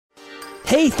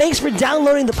Hey, thanks for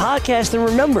downloading the podcast. And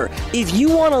remember, if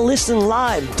you want to listen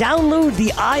live, download the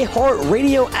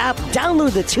iHeartRadio app,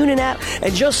 download the TuneIn app,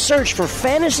 and just search for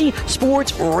Fantasy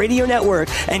Sports Radio Network,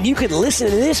 and you can listen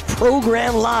to this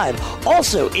program live.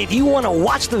 Also, if you want to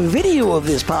watch the video of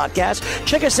this podcast,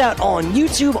 check us out on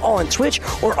YouTube, on Twitch,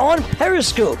 or on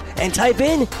Periscope, and type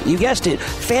in, you guessed it,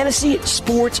 Fantasy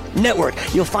Sports Network.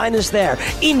 You'll find us there.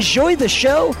 Enjoy the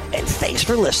show, and thanks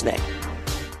for listening.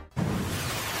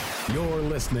 You're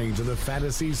listening to the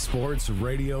Fantasy Sports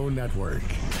Radio Network.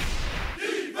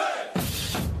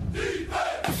 Defense!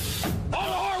 Defense! All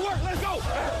the hard work, let's go!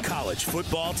 College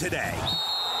football today.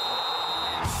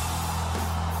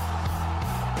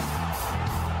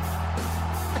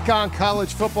 Back on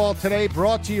College Football Today,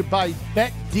 brought to you by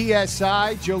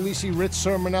BetDSI. Joe Lisi, Rich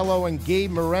Sermonello, and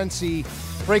Gabe Morency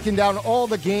breaking down all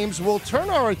the games. We'll turn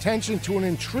our attention to an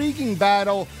intriguing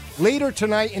battle later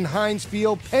tonight in Heinz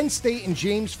Field. Penn State and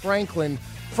James Franklin,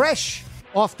 fresh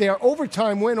off their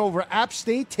overtime win over App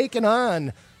State, taking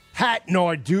on Pat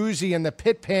Narduzzi and the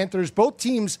Pitt Panthers. Both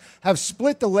teams have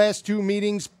split the last two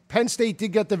meetings. Penn State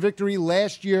did get the victory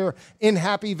last year in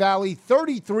Happy Valley,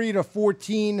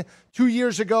 33-14. 2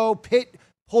 years ago, Pitt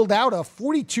pulled out a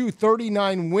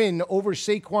 42-39 win over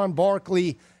Saquon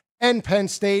Barkley and Penn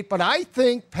State. But I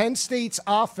think Penn State's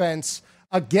offense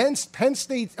against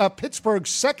Pittsburgh's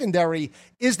secondary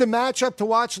is the matchup to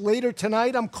watch later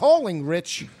tonight. I'm calling,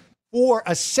 Rich, for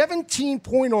a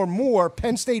 17-point or more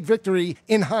Penn State victory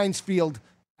in Heinz Field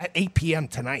at 8 p.m.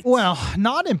 tonight. Well,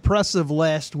 not impressive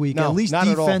last week, No, at least not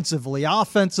defensively.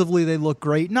 Offensively, they look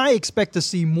great, and I expect to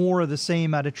see more of the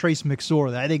same out of Trace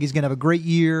McSorley. I think he's going to have a great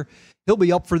year. He'll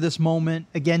be up for this moment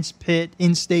against Pitt,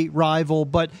 in-state rival,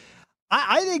 but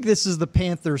I think this is the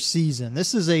Panthers' season.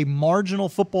 This is a marginal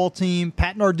football team.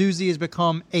 Pat Narduzzi has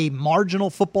become a marginal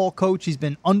football coach. He's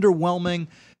been underwhelming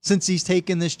since he's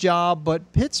taken this job,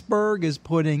 but Pittsburgh is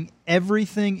putting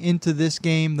everything into this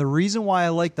game. The reason why I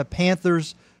like the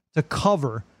Panthers to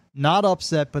cover, not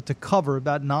upset, but to cover,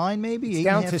 about 9 maybe? It's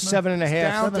down to 7.5.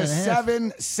 Down to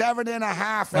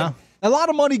 7.5. Wow. A lot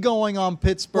of money going on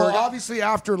Pittsburgh. Well, obviously,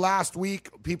 after last week,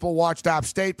 people watched App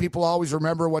State. People always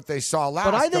remember what they saw last.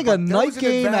 But I think a night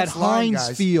game at Heinz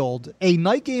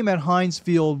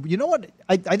Field, you know what?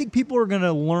 I think people are going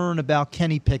to learn about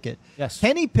Kenny Pickett. Yes.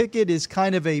 Kenny Pickett is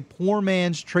kind of a poor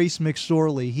man's Trace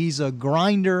McSorley. He's a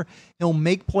grinder. He'll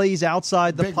make plays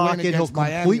outside the pocket. He'll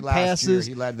complete passes.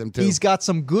 He led them too. He's got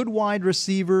some good wide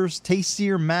receivers.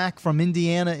 Taysir Mack from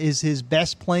Indiana is his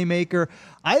best playmaker.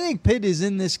 I think Pitt is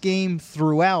in this game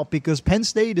throughout because Penn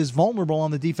State is vulnerable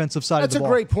on the defensive side of the ball.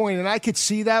 That's a great point, and I could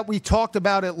see that. We talked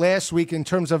about it last week in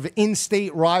terms of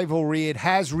in-state rivalry. It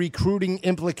has recruiting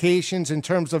implications in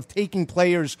terms of taking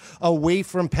players away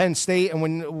from Penn State, and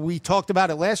when we talked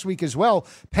about it last week as well,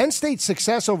 Penn State's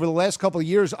success over the last couple of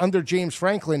years under James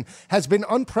Franklin has been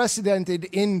unprecedented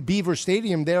in Beaver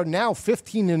Stadium. They're now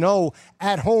 15-0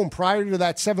 at home. Prior to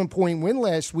that 7-point win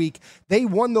last week, they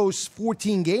won those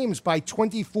 14 games by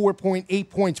 24.8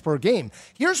 points per game.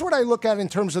 Here's what I look at in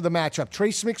terms of the matchup.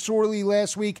 Trace McSorley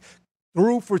last week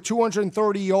threw for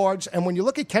 230 yards. And when you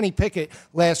look at Kenny Pickett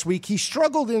last week, he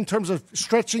struggled in terms of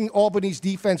stretching Albany's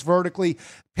defense vertically.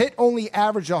 Pitt only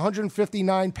averaged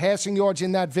 159 passing yards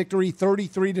in that victory,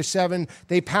 33-7.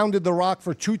 They pounded the rock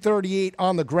for 238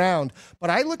 on the ground. But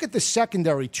I look at the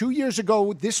secondary. 2 years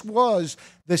ago, this was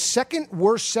the second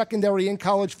worst secondary in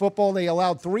college football. They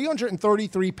allowed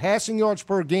 333 passing yards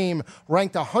per game,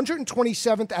 ranked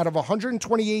 127th out of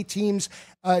 128 teams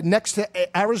next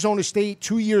to Arizona State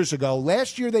 2 years ago.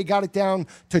 Last year, they got it down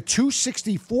to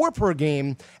 264 per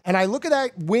game. And I look at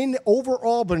that win over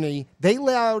Albany. They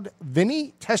allowed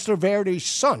Vinny Testaverade's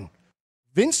son,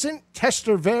 Vincent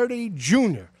Testaverde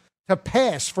Jr., to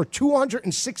pass for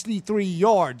 263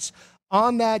 yards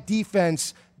on that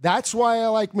defense. That's why I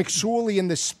like McSorley and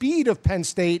the speed of Penn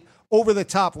State over the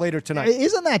top later tonight.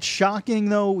 Isn't that shocking,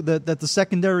 though, that the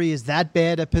secondary is that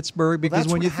bad at Pittsburgh? Because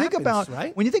when you think about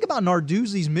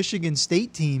Narduzzi's Michigan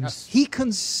State teams, he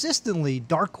consistently,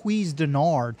 Darqueze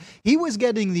Dennard, he was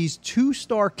getting these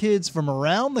 2-star kids from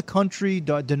around the country.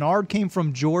 Dennard came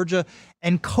from Georgia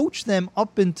and coached them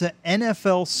up into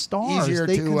NFL stars. Easier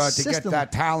to get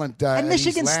that talent. And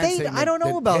Michigan State, I don't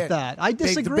know about that. I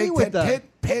disagree with that.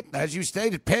 Pitt, as you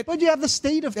stated, Pitt. But you have the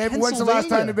state of Pennsylvania. When's the last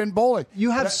time they've been bowling?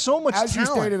 You have so much talent. As you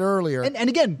stated earlier. And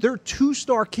again, they're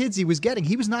 2-star kids he was getting.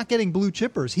 He was not getting blue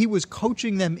chippers. He was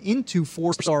coaching them into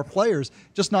 4-star players,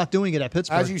 just not doing it at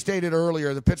Pittsburgh. As you stated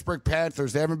earlier, the Pittsburgh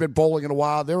Panthers, they haven't been bowling in a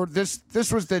while. This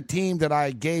was the team that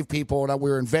I gave people when we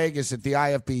were in Vegas at the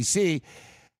IFBC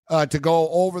to go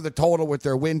over the total with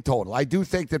their win total. I do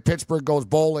think that Pittsburgh goes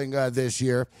bowling this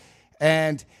year.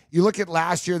 And you look at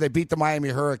last year, they beat the Miami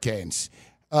Hurricanes.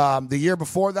 The year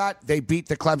before that, they beat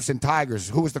the Clemson Tigers.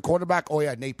 Who was the quarterback? Oh,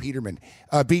 yeah, Nate Peterman.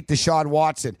 Beat Deshaun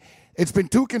Watson. It's been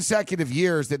 2 consecutive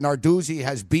years that Narduzzi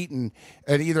has beaten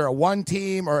either a 1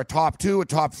 team or a top 2, a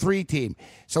top 3 team.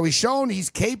 So he's shown he's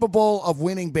capable of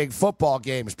winning big football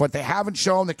games, but they haven't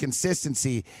shown the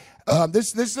consistency.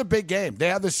 This is a big game. They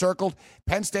have this circled.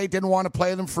 Penn State didn't want to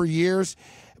play them for years.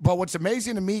 But what's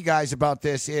amazing to me, guys, about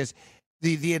this is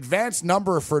the advanced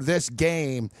number for this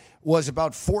game was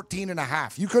about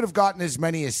 14.5. You could have gotten as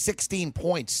many as 16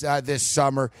 points this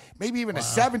summer, maybe even a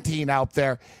 17 out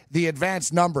there, the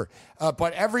advanced number.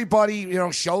 But everybody,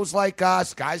 shows like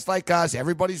us, guys like us,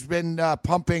 everybody's been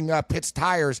pumping Pitt's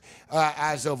tires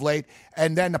as of late.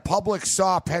 And then the public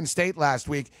saw Penn State last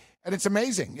week. And it's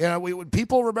amazing.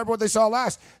 People remember what they saw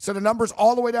last. So the number's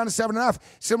all the way down to 7.5.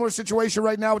 Similar situation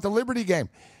right now with the Liberty game.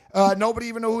 Nobody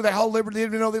even knew who the hell Liberty.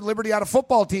 Didn't even know that Liberty had a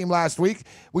football team last week.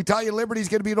 We tell you Liberty's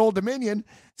going to be at Old Dominion.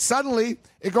 Suddenly,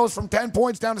 it goes from 10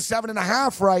 points down to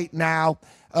 7.5 right now.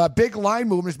 Big line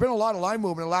movement. There's been a lot of line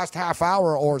movement in the last half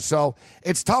hour or so.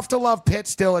 It's tough to love Pitt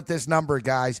still at this number,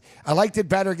 guys. I liked it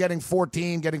better getting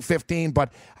 14, getting 15,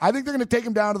 but I think they're going to take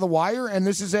them down to the wire, and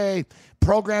this is a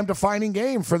program-defining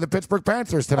game for the Pittsburgh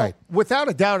Panthers tonight. Without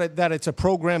a doubt that it's a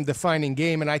program-defining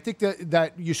game, and I think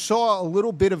that you saw a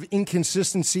little bit of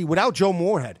inconsistency without Joe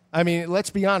Moorhead. I mean, let's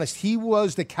be honest. He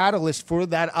was the catalyst for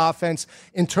that offense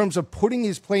in terms of putting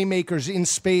his playmakers in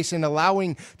space and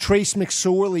allowing Trace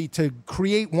McSorley to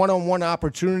create one-on-one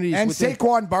opportunities. And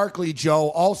Saquon Barkley, Joe,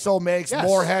 also makes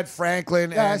Moorhead,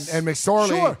 Franklin, and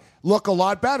McSorley look a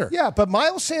lot better. Yeah, but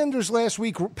Miles Sanders last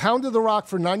week pounded the rock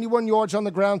for 91 yards on the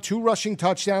ground, 2 rushing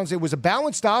touchdowns. It was a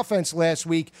balanced offense last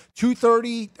week,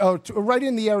 230, right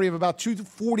in the area of about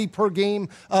 240 per game,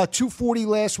 240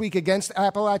 last week against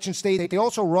Appalachian State. They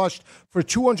also rushed for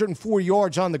 204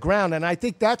 yards on the ground, and I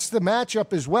think that's the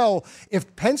matchup as well.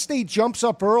 If Penn State jumps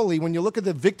up early, when you look at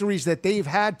the victories that they've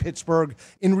had, Pittsburgh,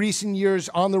 in recent years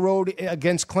on the road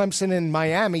against Clemson and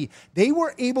Miami, they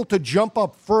were able to jump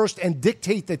up first and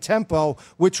dictate the tempo,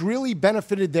 which really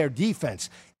benefited their defense.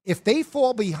 If they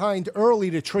fall behind early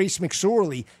to Trace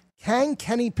McSorley, can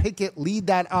Kenny Pickett lead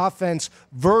that offense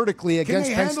vertically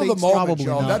against Penn State? Can they handle the moment, Probably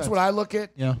Joe? not. That's what I look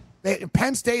at. Yeah.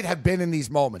 Penn State have been in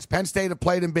these moments. Penn State have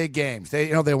played in big games.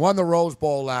 They won the Rose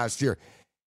Bowl last year.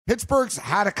 Pittsburgh's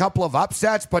had a couple of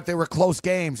upsets, but they were close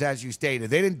games, as you stated.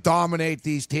 They didn't dominate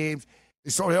these teams.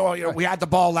 So, we had the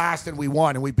ball last and we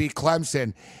won, and we beat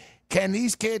Clemson. Can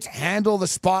these kids handle the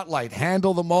spotlight,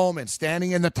 handle the moment,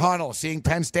 standing in the tunnel, seeing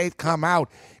Penn State come out?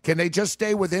 Can they just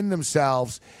stay within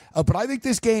themselves? But I think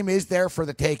this game is there for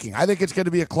the taking. I think it's going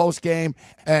to be a close game,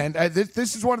 and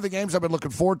this is one of the games I've been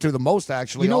looking forward to the most,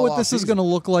 actually. You know what this is going to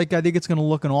look like? I think it's going to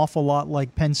look an awful lot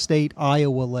like Penn State,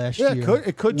 Iowa last year.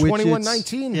 It could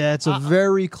 21-19. Yeah, it's a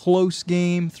very close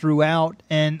game throughout,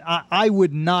 and I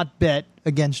would not bet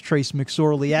against Trace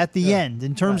McSorley at the end.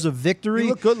 In terms of victory, he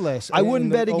looked good last. I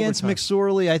wouldn't bet against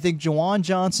McSorley. I think Jawan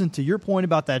Johnson, to your point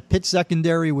about that Pitt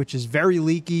secondary, which is very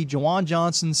leaky, Jawan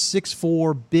Johnson,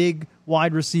 6'4", big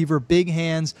wide receiver, big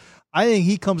hands. I think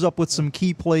he comes up with some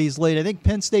key plays late. I think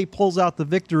Penn State pulls out the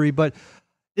victory, but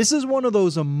this is one of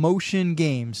those emotion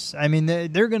games. I mean,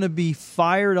 they're going to be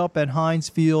fired up at Heinz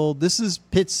Field. This is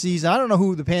Pitt's season. I don't know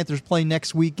who the Panthers play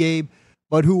next week, Gabe.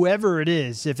 But whoever it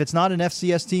is, if it's not an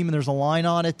FCS team and there's a line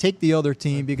on it, take the other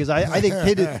team, because I think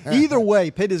Pitt, either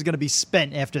way, Pitt is going to be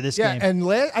spent after this game. Yeah, and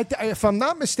if I'm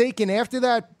not mistaken, after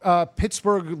that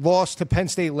Pittsburgh loss to Penn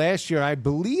State last year, I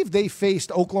believe they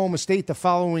faced Oklahoma State the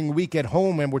following week at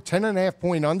home and were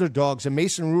 10.5-point underdogs, and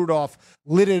Mason Rudolph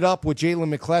lit it up with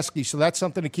Jalen McCleskey. So that's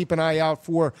something to keep an eye out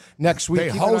for next week. They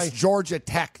host Georgia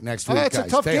Tech next week, That's guys. a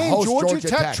tough game. Georgia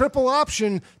Tech triple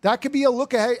option. That could be a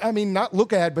look ahead. I mean, not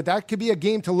look ahead, but that could be a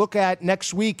game to look at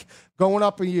next week. Going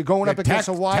up against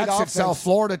a wide Tech's offense. at South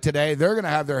Florida today. They're going to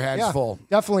have their hands full.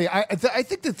 Definitely. I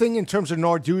think the thing in terms of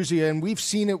Narduzzi, and we've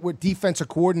seen it with defensive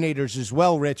coordinators as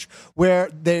well, Rich,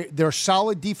 where they're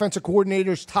solid defensive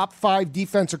coordinators, top 5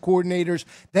 defensive coordinators,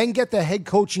 then get the head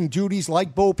coaching duties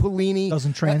like Bo Pelini.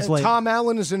 Doesn't translate. Tom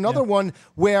Allen is another one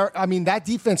where, I mean, that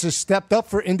defense has stepped up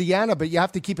for Indiana, but you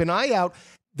have to keep an eye out.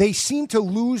 They seem to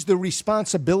lose the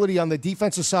responsibility on the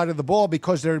defensive side of the ball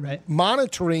because they're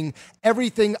monitoring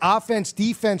everything, offense,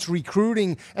 defense,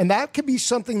 recruiting, and that could be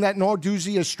something that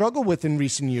Narduzzi has struggled with in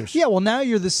recent years. Yeah, well, now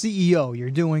you're the CEO. You're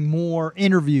doing more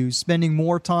interviews, spending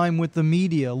more time with the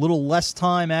media, a little less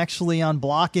time actually on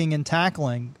blocking and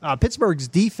tackling. Pittsburgh's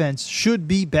defense should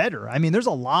be better. I mean, there's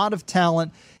a lot of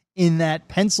talent in that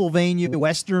Pennsylvania,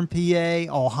 Western PA,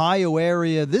 Ohio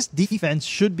area. This defense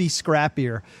should be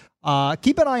scrappier.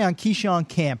 Keep an eye on Keyshawn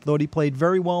Camp. Thought he played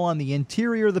very well on the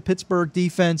interior of the Pittsburgh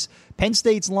defense. Penn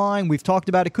State's line, we've talked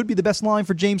about it, could be the best line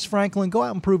for James Franklin. Go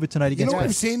out and prove it tonight against You know what Penn.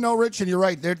 we've seen, though, Rich, and you're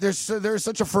right. There's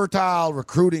such a fertile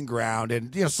recruiting ground,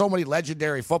 and so many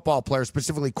legendary football players,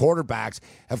 specifically quarterbacks,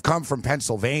 have come from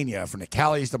Pennsylvania, from the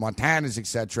Kellys, the Montanas,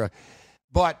 etc.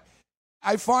 But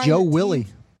I find Joe Willie.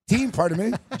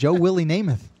 Pardon me? Joe Willie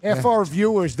Namath. Half our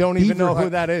viewers don't even know who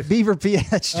that is. Beaver P.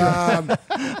 That's true.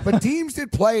 But teams that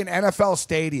play in NFL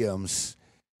stadiums,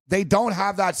 they don't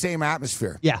have that same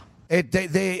atmosphere. Yeah.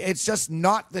 It's just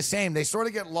not the same. They sort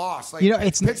of get lost. Like,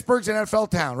 it's Pittsburgh's an NFL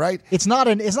town, right? It's not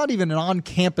even an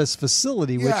on-campus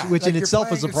facility, which like in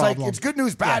itself is a problem. It's good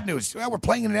news, bad news. Well, we're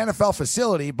playing in an NFL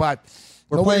facility, but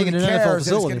we're playing in an NFL cares.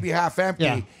 facility. It's going to be half empty.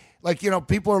 Yeah. Like,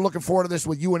 people are looking forward to this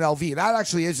with UNLV. That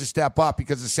actually is a step up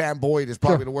because the Sam Boyd is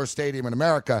probably the worst stadium in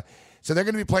America. So they're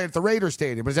going to be playing at the Raiders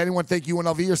Stadium. Does anyone think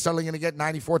UNLV are suddenly going to get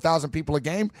 94,000 people a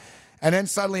game? And then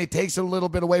suddenly it takes it a little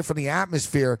bit away from the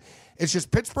atmosphere. It's just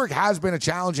Pittsburgh has been a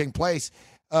challenging place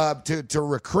to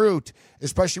recruit,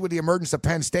 especially with the emergence of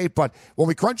Penn State. But when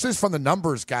we crunch this from the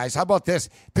numbers, guys, how about this?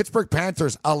 Pittsburgh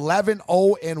Panthers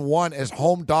 11-0-1 as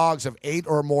home dogs of 8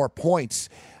 or more points.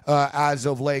 As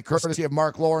of late, courtesy of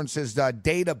Mark Lawrence's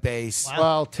database. Wow.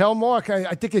 Well, tell Mark,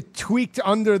 I think it tweaked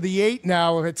under the 8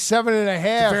 now. It's 7.5.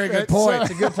 It's a very good point.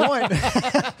 That's a good point.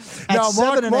 No,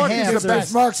 Mark is the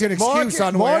best. Mark's an excuse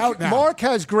on the way out now. Mark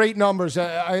has great numbers.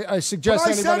 I suggest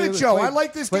I said it, Joe. Play, I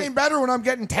like this game better when I'm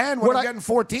getting 10, when I'm getting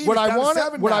 14.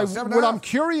 What I'm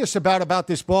curious about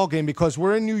this ball game, because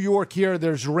we're in New York here,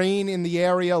 there's rain in the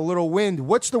area, a little wind.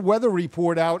 What's the weather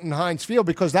report out in Heinz Field?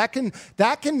 Because that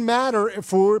can matter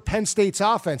for Penn State's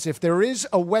offense. If there is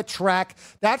a wet track,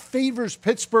 that favors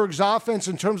Pittsburgh's offense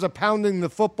in terms of pounding the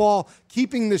football,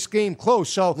 keeping this game close.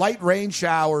 So light rain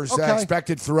showers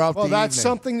expected throughout the evening. Well, that's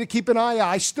something to keep an eye on.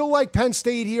 I still like Penn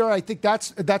State here. I think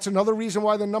that's another reason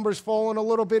why the number's fallen a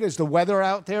little bit is the weather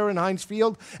out there in Heinz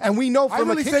Field. And we know from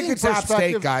I really think it's App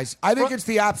State, guys. I think it's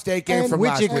the App State game from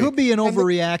last week. Which it could be an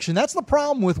overreaction. That's the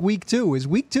problem with week 2.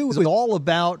 Week 2 is all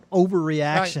about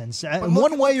overreactions,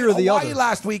 one way or the other. Hawaii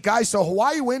last week, guys. So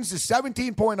Hawaii wins the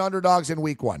 17-point underdogs in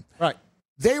week 1. Right.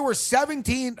 They were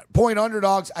 17-point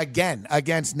underdogs again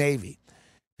against Navy.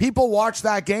 People watched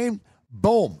that game.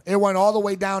 Boom. It went all the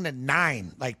way down to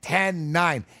 9, like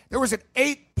 10-9. There was an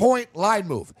 8-point line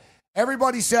move.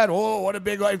 Everybody said, oh, what a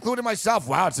big, including myself.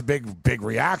 Wow, it's a big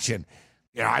reaction.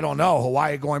 I don't know.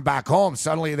 Hawaii going back home.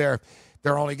 Suddenly they're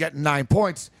only getting 9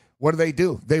 points. What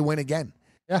do? They win again.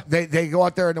 Yeah. They go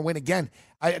out there and win again.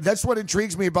 That's what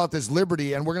intrigues me about this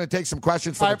Liberty, and we're going to take some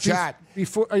questions from the chat.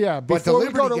 Before the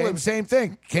Liberty game, same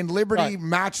thing. Can Liberty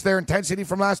match their intensity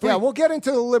from last week? Yeah, we'll get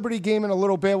into the Liberty game in a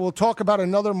little bit. We'll talk about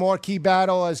another marquee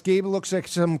battle as Gabe looks at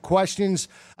some questions.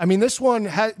 I mean, this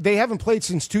one, they haven't played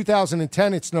since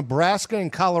 2010. It's Nebraska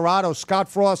and Colorado. Scott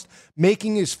Frost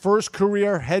making his first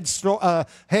career head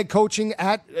coaching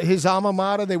at his alma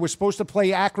mater. They were supposed to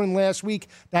play Akron last week.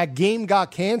 That game got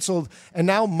canceled, and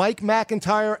now Mike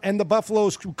McIntyre and the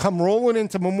Buffaloes come rolling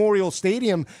into Memorial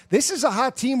Stadium. This is a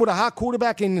hot team with a hot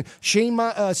quarterback in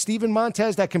Steven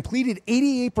Montez that completed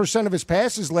 88% of his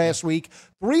passes last week,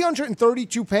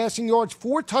 332 passing yards,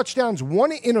 4 touchdowns,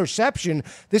 1 interception.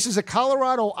 This is a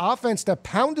Colorado offense that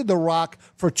pounded the rock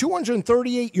for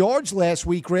 238 yards last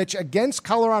week, Rich, against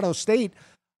Colorado State.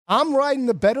 I'm riding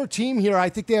the better team here. I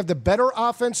think they have the better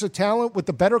offensive talent with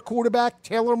the better quarterback,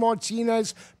 Taylor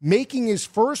Martinez, making his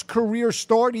first career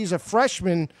start. He's a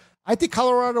freshman. I think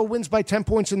Colorado wins by 10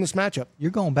 points in this matchup. You're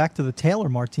going back to the Taylor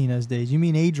Martinez days. You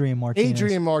mean Adrian Martinez?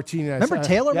 Adrian Martinez. Remember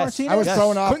Taylor Martinez? I was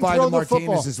thrown off Couldn't by throw the the Martinez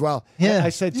football. as well. Yeah, I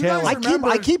said Taylor.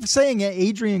 I keep saying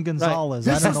Adrian Gonzalez.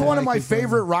 This is one of my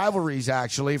favorite rivalries,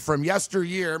 actually, from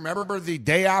yesteryear. Remember the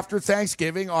day after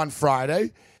Thanksgiving on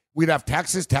Friday? We'd have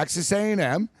Texas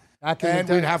A&M, and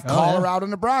we'd have Colorado,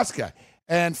 Nebraska.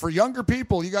 And for younger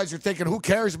people, you guys are thinking, who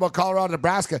cares about Colorado,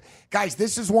 Nebraska? Guys,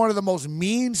 this is one of the most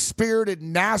mean-spirited,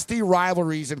 nasty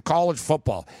rivalries in college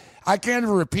football. I can't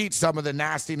even repeat some of the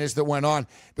nastiness that went on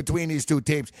between these two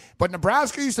teams. But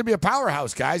Nebraska used to be a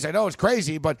powerhouse, guys. I know it's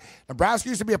crazy, but Nebraska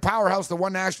used to be a powerhouse that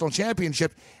won national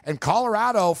championship. And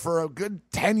Colorado, for a good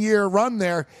 10-year run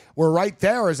there, were right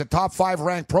there as a top 5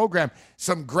 ranked program.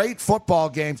 Some great football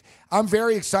games. I'm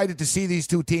very excited to see these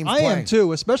two teams I playing. am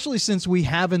too, especially since we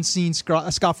haven't seen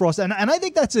Scott Frost. And I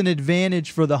think that's an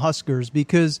advantage for the Huskers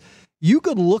because you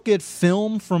could look at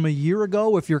film from a year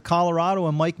ago if you're Colorado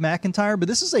and Mike McIntyre, but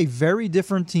this is a very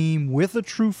different team with a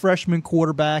true freshman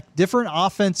quarterback, different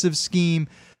offensive scheme.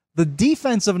 The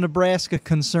defense of Nebraska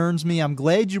concerns me. I'm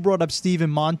glad you brought up Steven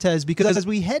Montez, because as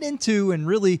we head into and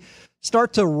really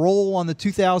start to roll on the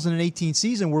 2018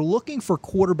 season, we're looking for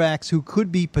quarterbacks who could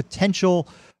be potential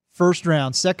first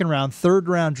round, second round, third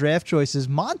round draft choices.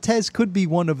 Montez could be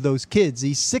one of those kids.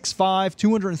 He's 6'5",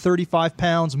 235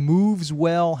 pounds, moves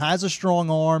well, has a strong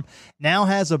arm, now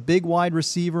has a big wide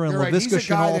receiver in Right. Laviska He's a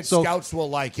guy that Shenault. scouts will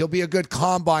like. He'll be a good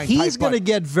combine type. He's going to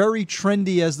get very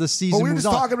trendy as the season moves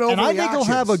on. And I think he'll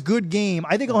have a good game.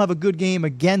 I think he'll have a good game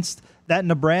against that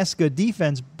Nebraska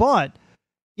defense. But,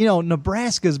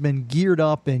 Nebraska's been geared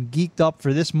up and geeked up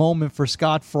for this moment for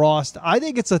Scott Frost. I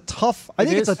think it's a tough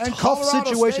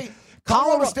situation.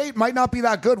 Colorado State might not be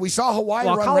that good. We saw Hawaii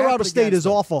run Colorado State is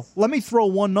them. awful. Let me throw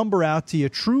one number out to you.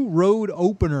 True road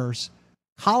openers.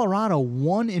 Colorado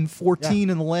 1-14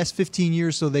 in the last 15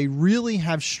 years, so they really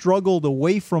have struggled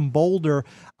away from Boulder.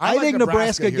 I think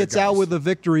Nebraska gets out with a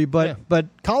victory, but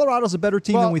Colorado's a better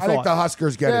team than we thought. I think the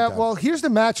Huskers get it done. Well, here's the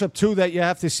matchup, too, that you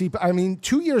have to see. I mean,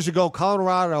 2 years ago,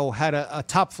 Colorado had a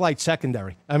top-flight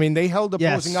secondary. I mean, they held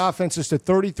opposing offenses to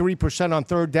 33% on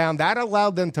third down. That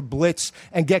allowed them to blitz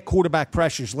and get quarterback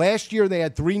pressures. Last year, they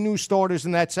had 3 new starters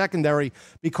in that secondary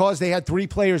because they had 3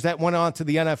 players that went on to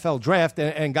the NFL draft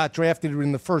and got drafted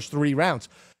in the first 3 rounds.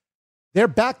 They're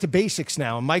back to basics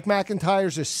now. Mike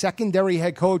McIntyre's a secondary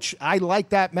head coach. I like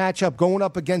that matchup going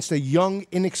up against a young,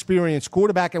 inexperienced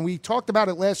quarterback. And we talked about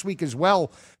it last week as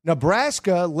well.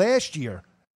 Nebraska last year,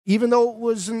 even though it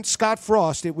wasn't Scott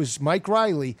Frost, it was Mike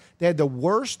Riley. They had the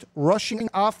worst rushing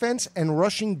offense and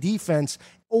rushing defense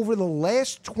over the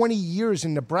last 20 years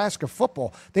in Nebraska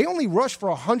football. They only rushed for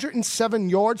 107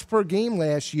 yards per game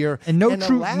last year. And no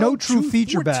true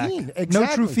feature back. Exactly.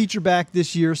 No true feature back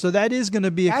this year. So that is going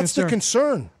to be a concern. That's the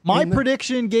concern. My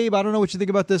prediction, Gabe, I don't know what you think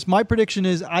about this. My prediction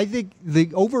is I think the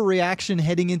overreaction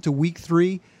heading into week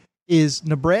 3 is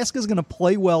Nebraska's going to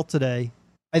play well today.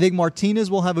 I think Martinez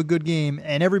will have a good game,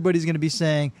 and everybody's going to be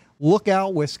saying, look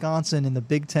out, Wisconsin in the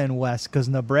Big Ten West, because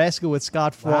Nebraska with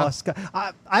Scott Frost.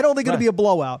 Wow. I don't think it'll be a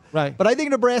blowout. Right. But I think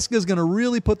Nebraska is going to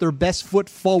really put their best foot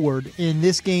forward in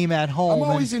this game at home. I'm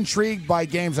always intrigued by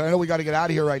games. I know we got to get out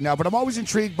of here right now, but I'm always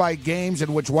intrigued by games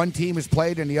in which one team has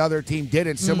played and the other team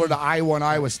didn't, similar to Iowa and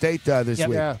Iowa State this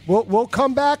week. Yeah. We'll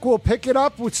come back. We'll pick it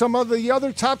up with some of the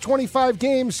other top 25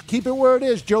 games. Keep it where it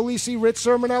is. Joe Lisi, Rich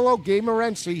Sermonello, Gabe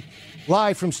Morency,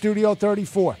 live from Studio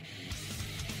 34.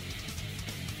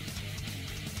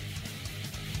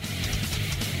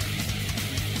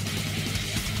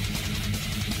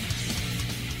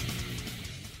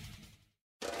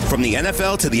 From the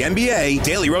NFL to the NBA,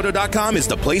 DailyRoto.com is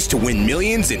the place to win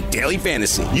millions in daily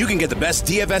fantasy. You can get the best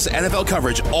DFS NFL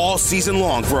coverage all season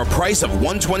long for a price of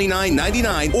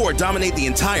 $129.99 or dominate the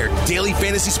entire daily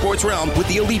fantasy sports realm with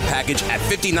the Elite Package at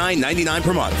 $59.99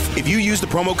 per month. If you use the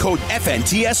promo code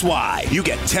FNTSY, you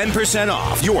get 10%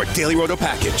 off your Daily Roto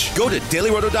package. Go to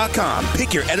DailyRoto.com,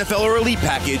 pick your NFL or Elite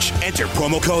Package, enter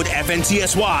promo code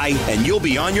FNTSY, and you'll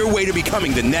be on your way to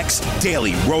becoming the next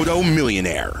Daily Roto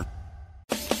millionaire.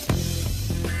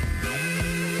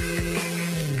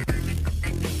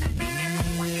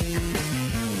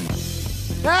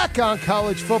 Back on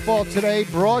College Football Today,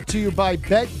 brought to you by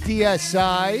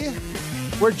BetDSI.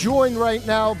 We're joined right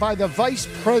now by the Vice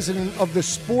President of the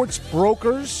Sports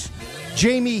Brokers,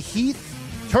 Jamie Heath,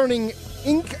 turning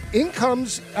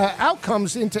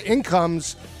outcomes into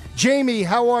incomes. Jamie,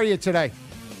 how are you today?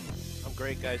 I'm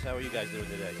great, guys. How are you guys doing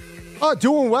today?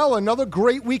 Doing well. Another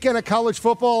great weekend of college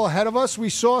football ahead of us. We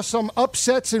saw some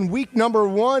upsets in week number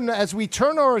 1. As we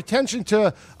turn our attention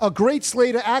to a great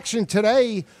slate of action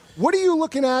today, what are you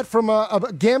looking at from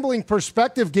a gambling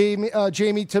perspective,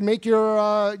 Jamie, to make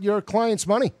your clients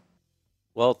money?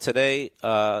 Well, today,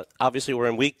 obviously, we're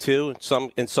in week 2.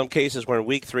 In some cases, we're in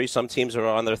week 3. Some teams are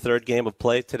on their 3rd game of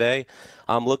play today.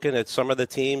 I'm looking at some of the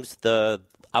teams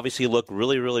obviously looked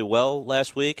really, really well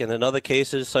last week. And in other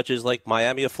cases, such as like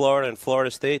Miami of Florida and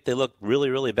Florida State, they look really,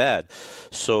 really bad.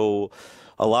 So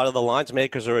a lot of the lines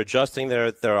makers are adjusting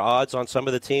their odds on some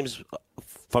of the teams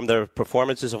from their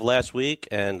performances of last week,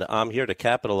 and I'm here to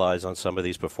capitalize on some of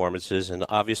these performances. And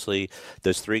obviously,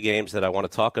 there's 3 games that I want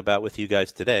to talk about with you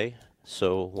guys today.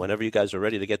 So whenever you guys are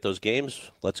ready to get those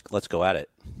games, let's go at it.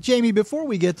 Jamie, before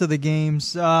we get to the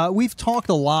games, we've talked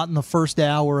a lot in the first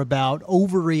hour about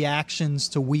overreactions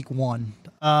to week 1.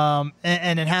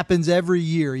 And it happens every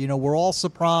year. You know, we're all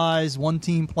surprised. One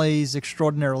team plays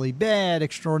extraordinarily bad,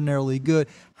 extraordinarily good.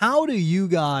 How do you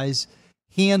guys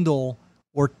handle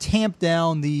or tamp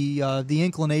down the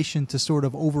inclination to sort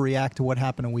of overreact to what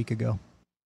happened a week ago?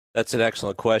 That's an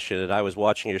excellent question, and I was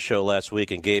watching your show last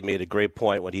week, and Gabe made a great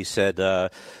point when he said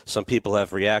some people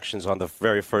have reactions on the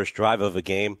very first drive of a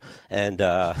game, and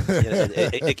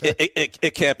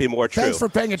it can't be more true. Thanks for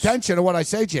paying attention to what I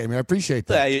say, Jamie. I appreciate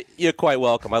that. Yeah, you're quite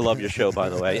welcome. I love your show, by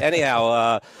the way.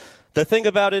 Anyhow, the thing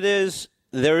about it is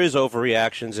there is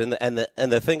overreactions,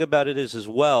 and the thing about it is as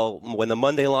well, when the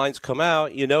Monday lines come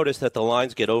out, you notice that the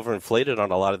lines get overinflated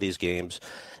on a lot of these games.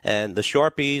 And the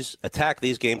Sharpies attack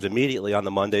these games immediately on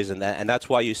the Mondays, and that's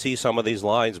why you see some of these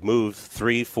lines move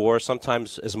 3, 4,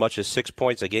 sometimes as much as 6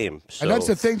 points a game. So, and that's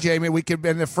the thing, Jamie.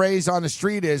 And the phrase on the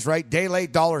street is, right, day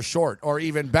late, dollar short, or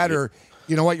even better,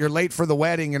 you know what, you're late for the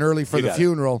wedding and early for the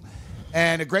funeral.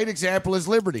 And a great example is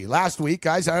Liberty. Last week,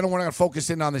 guys, I don't want to focus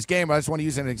in on this game. I just want to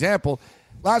use an example.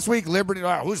 Last week, Liberty,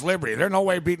 who's Liberty? There's no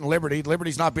way beating Liberty.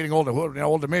 Liberty's not beating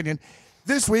Old Dominion.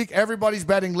 This week, everybody's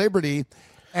betting Liberty.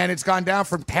 And it's gone down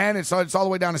from 10. It's all the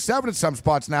way down to 7 in some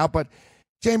spots now. But,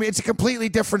 Jamie, it's a completely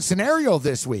different scenario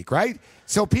this week, right?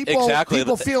 So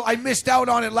people feel I missed out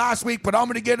on it last week, but I'm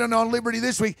going to get in on Liberty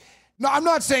this week. No, I'm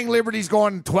not saying Liberty's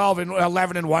going 12 and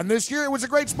 11 and 1 this year. It was a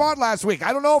great spot last week.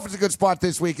 I don't know if it's a good spot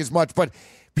this week as much, but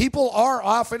people are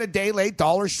often a day late,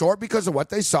 dollar short because of what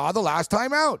they saw the last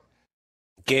time out.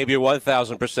 Gabe, you're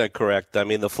 1,000% correct. I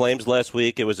mean, the Flames last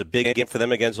week, it was a big game for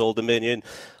them against Old Dominion.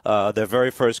 Their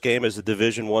very first game as a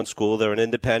Division I school. They're an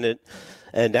independent.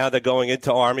 And now they're going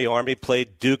into Army. Army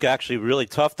played Duke actually really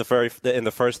tough in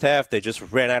the first half. They just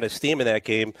ran out of steam in that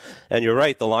game. And you're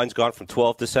right, the line's gone from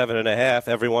 12 to 7.5.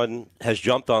 Everyone has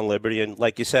jumped on Liberty. And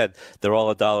like you said, they're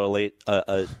all $1 late.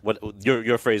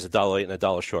 Your phrase, $1 late and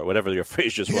 $1 short, whatever your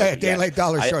phrase just was. Yeah, day late,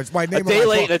 $1 short. It's my name. A day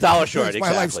late and $1 short,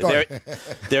 exactly.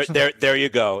 There you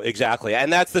go, exactly.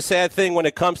 And that's the sad thing when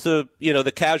it comes to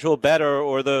the casual bettor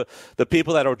or the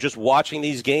people that are just watching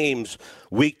these games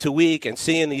week to week and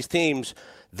seeing these teams.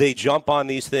 They jump on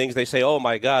these things. They say, oh,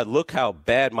 my God, look how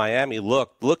bad Miami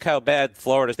looked. Look how bad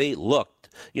Florida State looked,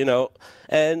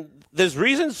 And there's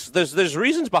reasons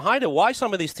behind it why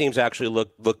some of these teams actually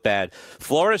look bad.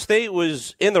 Florida State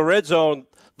was in the red zone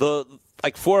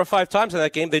like 4 or 5 times in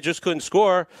that game. They just couldn't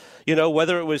score,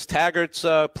 whether it was Taggart's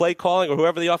play calling or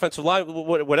whoever the offensive line,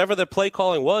 whatever their play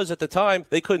calling was at the time,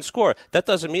 they couldn't score. That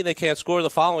doesn't mean they can't score the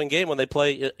following game when they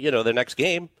play, their next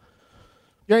game.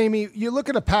 Jamie, you look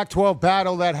at a Pac-12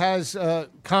 battle that has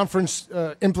conference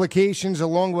implications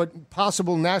along with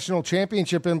possible national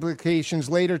championship implications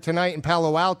later tonight in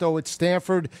Palo Alto. It's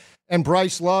Stanford and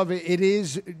Bryce Love. It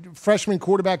is freshman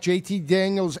quarterback JT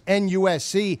Daniels and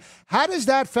USC. How does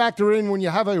that factor in when you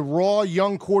have a raw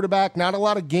young quarterback, not a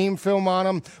lot of game film on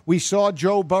him? We saw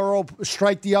Joe Burrow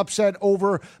strike the upset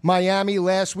over Miami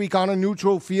last week on a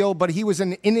neutral field, but he was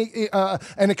an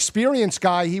experienced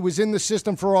guy. He was in the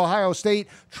system for Ohio State,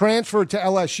 transferred to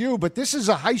LSU, but this is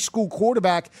a high school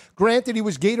quarterback. Granted, he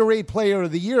was Gatorade Player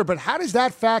of the Year, but how does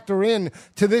that factor in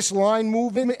to this line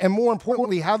movement, and more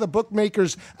importantly, how the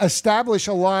bookmakers establish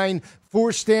a line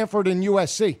for Stanford and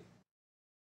USC?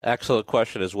 Excellent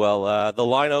question as well. The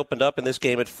line opened up in this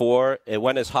game at 4. It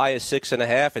went as high as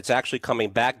 6.5. It's actually coming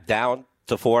back down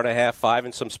to 4.5, 5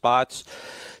 in some spots.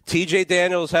 TJ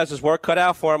Daniels has his work cut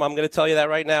out for him. I'm going to tell you that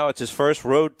right now. It's his first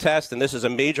road test, and this is a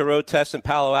major road test in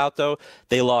Palo Alto.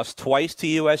 They lost twice to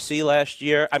USC last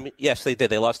year. I mean, yes, they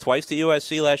did. They lost twice to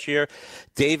USC last year.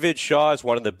 David Shaw is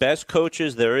one of the best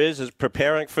coaches there is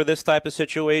preparing for this type of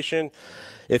situation.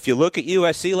 If you look at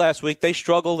USC last week, they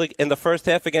struggled in the first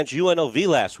half against UNLV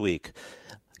last week.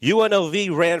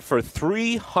 UNLV ran for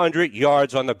 300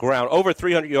 yards on the ground, over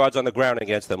 300 yards on the ground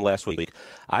against them last week.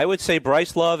 I would say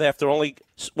Bryce Love, after only,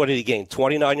 what did he gain,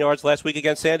 29 yards last week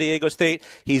against San Diego State?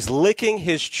 He's licking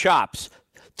his chops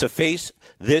to face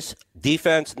this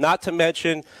defense, not to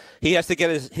mention he has to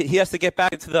get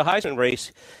back into the Heisman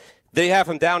race. They have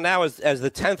him down now as the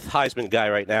 10th Heisman guy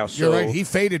right now. So. You're right. He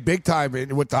faded big time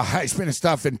with the Heisman and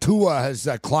stuff, and Tua has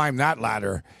climbed that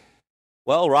ladder.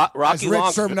 Well, Rocky As Rick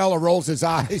Long. Sermonella rolls his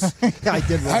eyes. I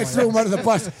threw him under the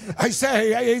bus. I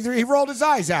say he rolled his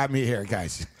eyes at me here,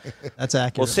 guys. That's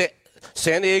accurate. Well,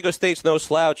 San Diego State's no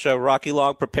slouch. Rocky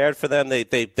Long prepared for them.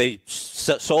 They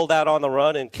sold out on the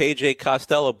run, and KJ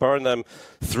Costello burned them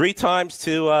 3 times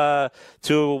to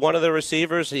one of the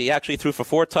receivers. He actually threw for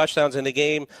 4 touchdowns in the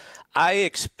game. I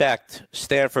expect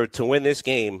Stanford to win this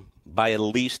game by at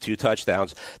least 2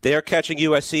 touchdowns. They are catching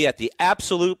USC at the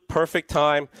absolute perfect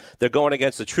time. They're going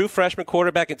against a true freshman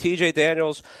quarterback in TJ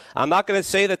Daniels. I'm not going to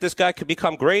say that this guy could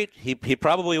become great. He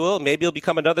probably will. Maybe he'll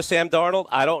become another Sam Darnold.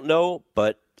 I don't know.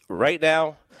 But right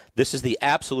now, this is the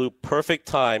absolute perfect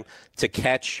time to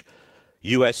catch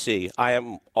USC. I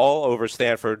am all over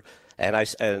Stanford, and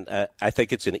I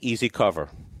think it's an easy cover.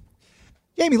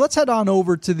 Jamie, let's head on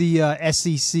over to the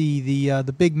SEC.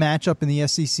 The big matchup in the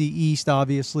SEC East,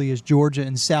 obviously, is Georgia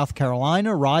and South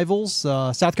Carolina, rivals.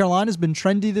 South Carolina's been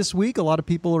trendy this week. A lot of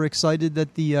people are excited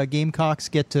that the Gamecocks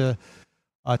get to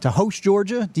host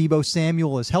Georgia. Deebo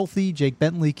Samuel is healthy. Jake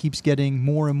Bentley keeps getting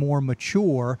more and more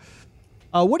mature.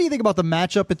 What do you think about the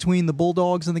matchup between the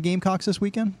Bulldogs and the Gamecocks this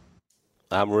weekend?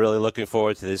 I'm really looking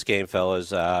forward to this game,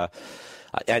 fellas.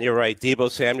 And you're right, Deebo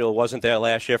Samuel wasn't there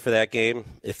last year for that game.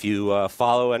 If you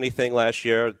follow anything last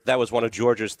year, that was one of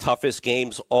Georgia's toughest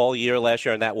games all year last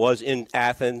year, and that was in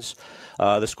Athens.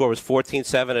 The score was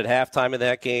 14-7 at halftime in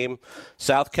that game.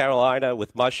 South Carolina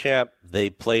with Muschamp,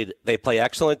 they play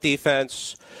excellent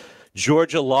defense.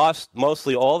 Georgia lost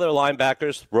mostly all their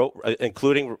linebackers,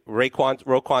 including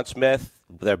Roquan Smith,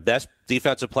 their best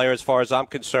defensive player as far as I'm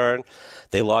concerned.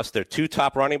 They lost their 2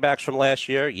 top running backs from last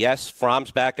year. Yes,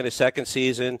 Fromm's back in his second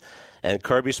season, and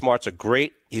Kirby Smart's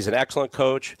he's an excellent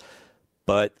coach,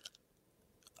 but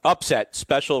upset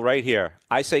special right here.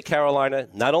 I say Carolina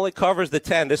not only covers the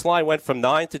 10. This line went from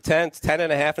 9 to 10,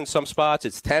 10.5 in some spots.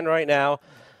 It's 10 right now.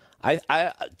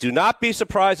 I do not be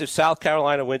surprised if South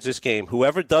Carolina wins this game.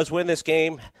 Whoever does win this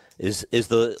game is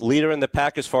the leader in the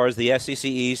pack as far as the SEC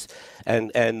East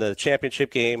and the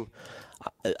championship game.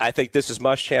 I think this is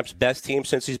Muschamp's best team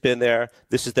since he's been there.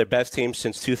 This is their best team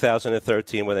since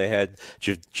 2013 when they had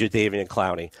Jadeveon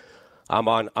Clowney. I'm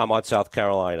on South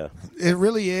Carolina. It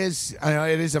really is.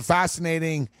 It is a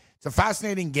fascinating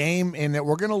game in that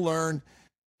we're going to learn.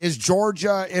 If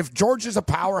Georgia's a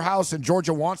powerhouse and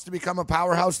Georgia wants to become a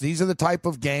powerhouse, these are the type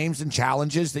of games and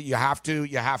challenges that you have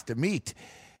to meet.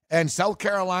 And South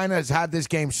Carolina has had this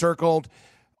game circled.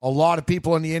 A lot of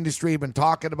people in the industry have been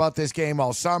talking about this game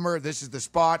all summer. This is the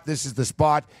spot. This is the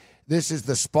spot. This is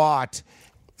the spot.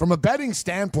 From a betting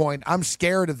standpoint, I'm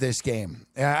scared of this game.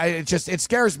 It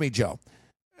scares me, Joe.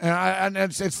 And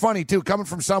it's funny, too, coming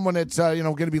from someone that's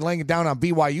going to be laying it down on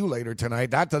BYU later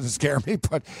tonight. That doesn't scare me,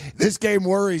 but this game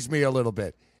worries me a little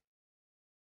bit.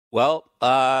 Well,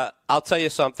 I'll tell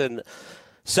you something.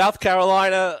 South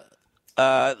Carolina,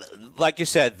 like you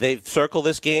said, they've circled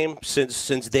this game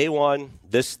since day one.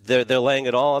 They're laying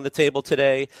it all on the table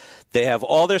today. They have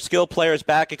all their skilled players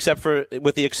back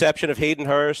with the exception of Hayden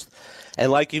Hurst. And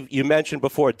like you mentioned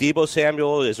before, Deebo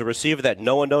Samuel is a receiver that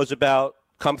no one knows about.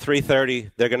 Come 3:30,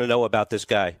 they're going to know about this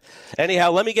guy. Anyhow,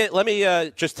 let me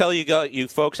just tell you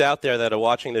folks out there that are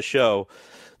watching the show.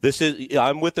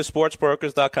 I'm with the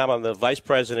sportsbrokers.com. I'm the vice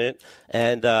president,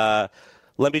 and let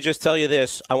me just tell you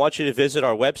this. I want you to visit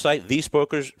our website,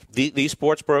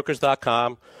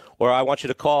 thesportsbrokers.com, or I want you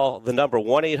to call the number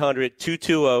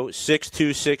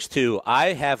 1-800-220-6262.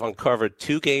 I have uncovered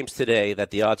 2 games today that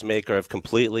the odds maker have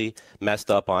completely messed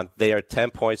up on. They are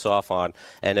 10 points off on.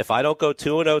 And if I don't go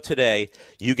 2-0 today,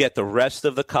 you get the rest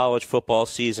of the college football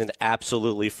season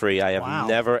absolutely free. I have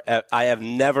never,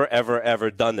 ever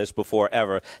done this before,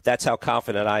 ever. That's how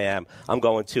confident I am. I'm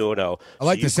going 2-0. I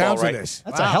like the sounds of this.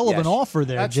 That's a hell of an offer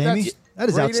there, Jamie. That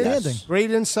is outstanding.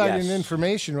 Great insight and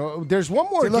information. There's one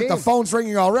more game. Look, the phone's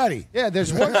ringing already. Yeah,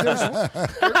 there's one. Go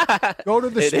to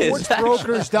the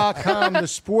sportsbrokers.com,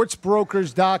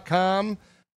 thesportsbrokers.com.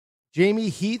 Jamie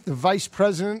Heath, the vice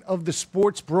president of the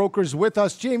Sports Brokers, with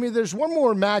us. Jamie, there's one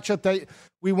more matchup that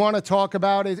we want to talk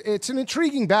about. It's an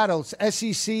intriguing battle. It's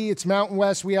SEC, it's Mountain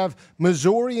West. We have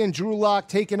Missouri and Drew Lock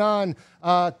taking on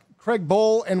Craig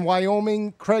Bowl and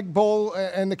Wyoming. Craig Bowl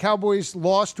and the Cowboys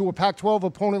lost to a Pac-12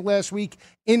 opponent last week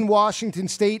in Washington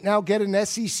State. Now get an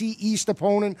SEC East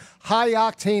opponent,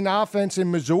 high-octane offense in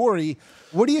Missouri.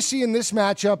 What do you see in this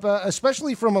matchup,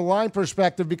 especially from a line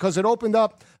perspective, because it opened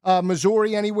up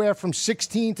Missouri anywhere from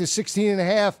 16 to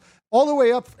 16.5, all the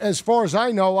way up, as far as I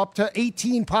know, up to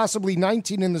 18, possibly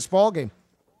 19 in this ballgame.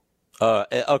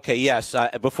 Okay, yes.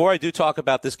 Before I do talk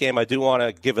about this game, I do want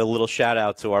to give a little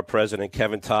shout-out to our president,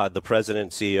 Kevin Todd, the president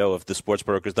and CEO of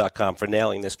thesportsbrokers.com, for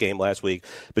nailing this game last week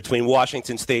between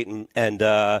Washington State and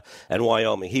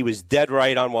Wyoming. He was dead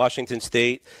right on Washington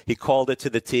State. He called it to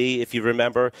the T, if you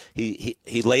remember. He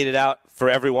laid it out for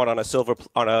everyone on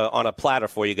a platter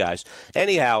for you guys.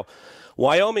 Anyhow,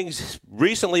 Wyoming's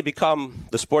recently become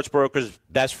the sports broker's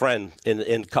best friend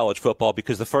in college football,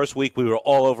 because the first week we were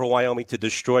all over Wyoming to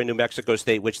destroy New Mexico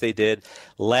State, which they did.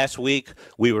 Last week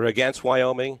we were against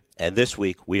Wyoming, and this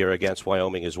week we are against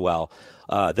Wyoming as well.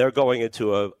 They're going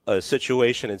into a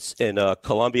situation in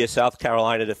Columbia, South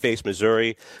Carolina, to face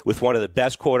Missouri with one of the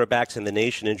best quarterbacks in the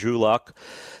nation in Drew Lock.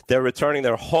 They're returning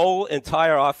their whole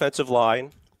entire offensive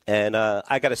line, and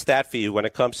I got a stat for you when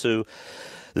it comes to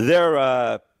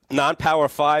their non-Power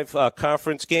 5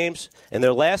 conference games. In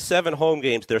their last 7 home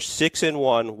games, they're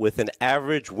 6-1 with an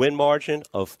average win margin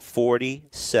of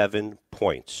 47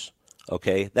 points.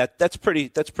 Okay, that's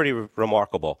pretty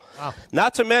remarkable. Wow.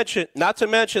 Not to mention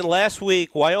last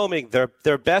week Wyoming,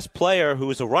 their best player, who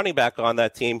was a running back on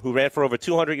that team, who ran for over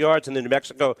 200 yards in the New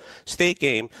Mexico State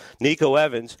game, Nico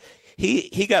Evans.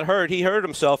 He got hurt. He hurt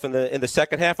himself in the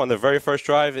second half on the very first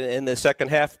drive in the second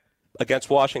half against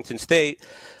Washington State.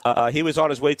 He was on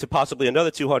his way to possibly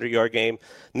another 200-yard game.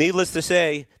 Needless to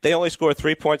say, they only scored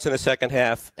 3 points in the second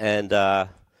half, and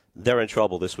they're in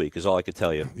trouble this week, is all I could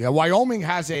tell you. Yeah, Wyoming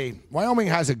has a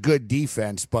good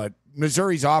defense, but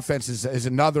Missouri's offense is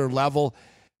another level.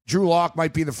 Drew Lock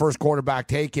might be the first quarterback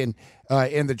taken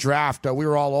in the draft. We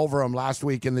were all over him last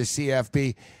week in the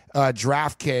CFB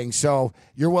DraftKings. So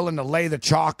you're willing to lay the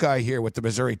chalk here with the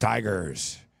Missouri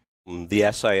Tigers?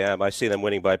 Yes, I am. I see them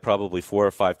winning by probably 4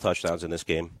 or 5 touchdowns in this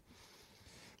game.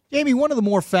 Jamie, one of the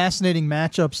more fascinating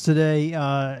matchups today,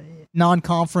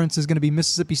 non-conference, is going to be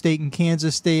Mississippi State and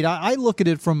Kansas State. I look at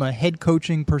it from a head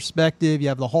coaching perspective. You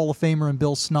have the Hall of Famer and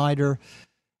Bill Snyder.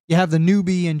 You have the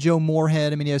newbie and Joe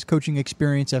Moorhead. I mean, he has coaching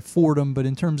experience at Fordham, but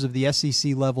in terms of the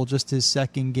SEC level, just his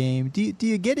second game. Do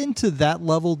you get into that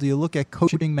level? Do you look at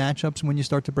coaching matchups when you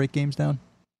start to break games down?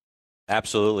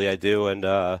 Absolutely, I do.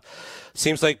 And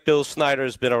seems like Bill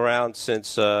Snyder's been around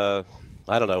since,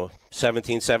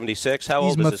 1776. How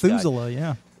old is this guy? He's Methuselah,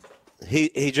 yeah.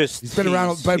 He's been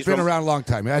around a long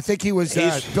time. I think he was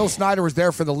Bill Snyder was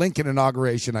there for the Lincoln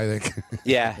inauguration, I think.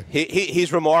 Yeah,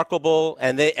 he's remarkable,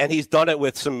 and he's done it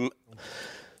with some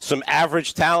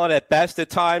average talent at best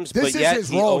at times. This but is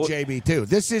his role, JB, too.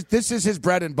 This is his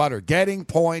bread and butter, getting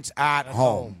points at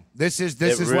home. This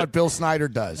is what Bill Snyder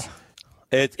does.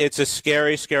 It's a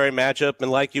scary, scary matchup.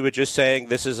 And like you were just saying,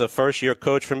 this is a first-year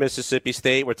coach for Mississippi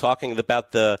State. We're talking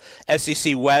about the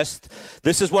SEC West.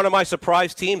 This is one of my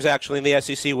surprise teams, actually, in the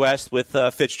SEC West with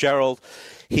Fitzgerald.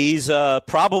 He's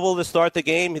probable to start the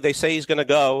game. They say he's going to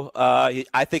go.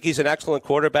 I think he's an excellent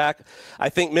quarterback. I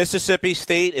think Mississippi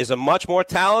State is a much more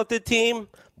talented team.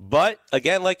 But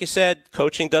again, like you said,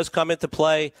 coaching does come into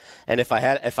play. And if I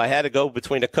had to go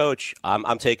between a coach,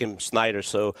 I'm taking Snyder.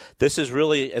 So this is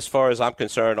really, as far as I'm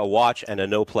concerned, a watch and a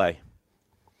no play.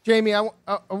 Jamie, I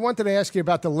wanted to ask you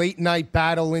about the late-night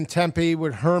battle in Tempe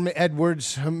with Herm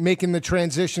Edwards making the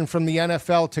transition from the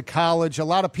NFL to college. A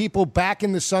lot of people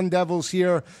backing the Sun Devils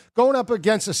here, going up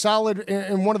against a solid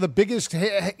and one of the biggest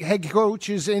head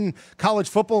coaches in college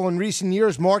football in recent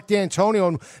years, Mark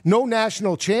D'Antonio. No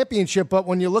national championship, but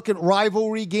when you look at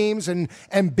rivalry games and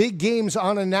big games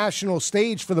on a national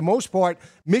stage, for the most part,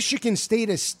 Michigan State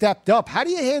has stepped up. How do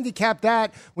you handicap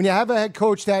that when you have a head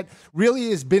coach that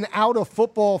really has been out of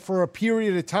football for a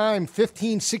period of time,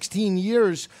 15, 16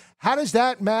 years? How does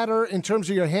that matter in terms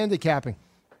of your handicapping?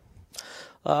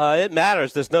 It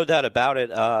matters. There's no doubt about it.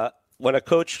 When a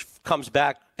coach comes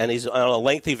back and he's on a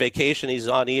lengthy vacation, he's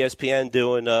on ESPN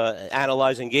doing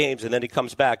analyzing games, and then he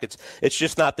comes back. It's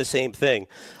just not the same thing.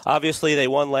 Obviously, they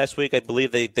won last week. I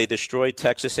believe they destroyed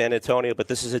Texas San Antonio, but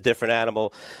this is a different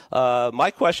animal.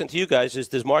 My question to you guys is,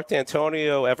 does Mark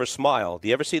D'Antonio ever smile? Do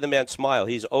you ever see the man smile?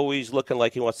 He's always looking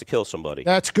like he wants to kill somebody.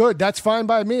 That's good. That's fine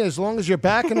by me. As long as you're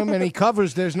backing him and he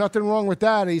covers, there's nothing wrong with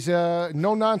that. He's a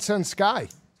no-nonsense guy.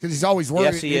 Because he's always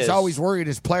worried. Yes, he's always worried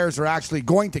his players are actually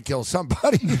going to kill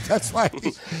somebody. That's why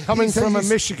coming from a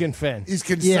Michigan fan, he's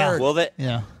concerned.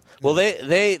 Well,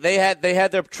 they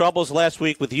had their troubles last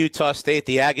week with Utah State.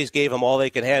 The Aggies gave them all they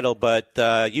could handle, but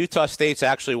Utah State's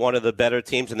actually one of the better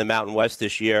teams in the Mountain West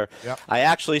this year. Yep. I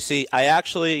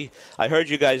heard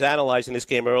you guys analyzing this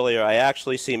game earlier. I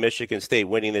actually see Michigan State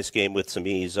winning this game with some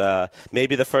ease.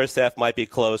 Maybe the first half might be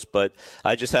close, but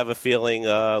I just have a feeling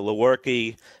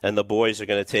Lewerke and the boys are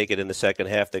going to take it in the second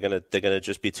half. They're going to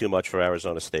just be too much for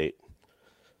Arizona State.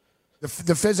 The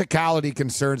physicality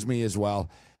concerns me as well.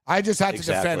 I just had to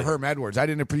defend Herm Edwards. I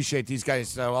didn't appreciate these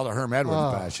guys, all the Herm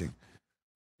Edwards bashing.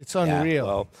 It's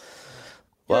unreal.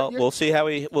 Yeah, we'll see how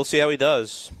he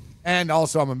does. And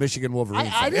also, I'm a Michigan Wolverine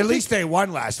fan. At least they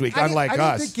won last week, unlike us.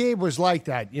 I didn't think Gabe was like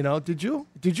that. You know, did you?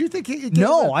 Did you think he?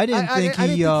 No, I didn't think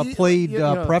he played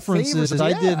preferences.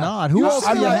 I did not. Who else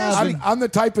do you have? I'm the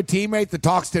type of teammate that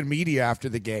talks to the media after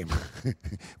the game.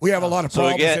 We have a lot of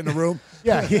problems in the room.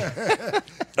 Yeah.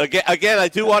 Again, I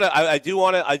do want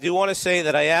to say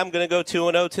that I am going to go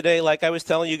 2-0 today. Like I was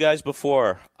telling you guys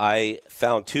before, I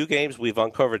found 2 games. We've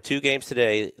uncovered 2 games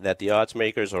today that the odds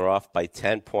makers are off by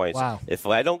 10 points. Wow. If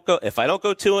I don't go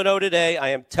 2-0 today, I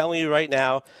am telling you right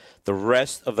now, the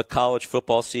rest of the college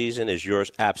football season is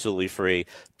yours absolutely free.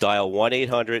 Dial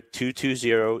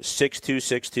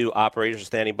 1-800-220-6262. Operators are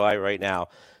standing by right now.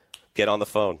 Get on the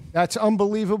phone. That's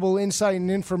unbelievable insight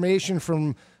and information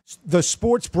from the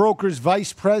Sports Brokers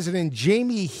Vice President,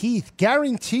 Jamie Heath,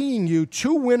 guaranteeing you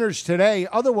 2 winners today.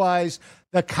 Otherwise,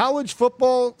 the college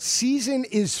football season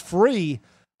is free.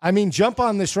 I mean, jump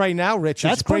on this right now, Rich.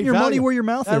 That's putting your money where your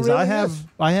mouth is. Really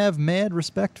I have mad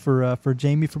respect for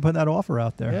Jamie for putting that offer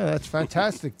out there. Yeah, that's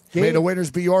fantastic. May the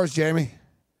winners be yours, Jamie.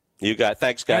 You got.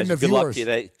 Thanks, guys. And the Good luck viewers. to you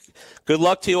today. Good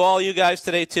luck to you all, you guys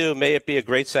today too. May it be a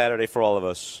great Saturday for all of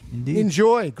us. Indeed.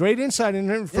 Enjoy. Great insight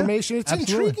and information. It's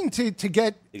absolutely. intriguing to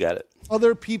get You got it.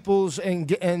 other people's and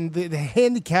the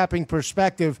handicapping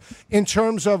perspective in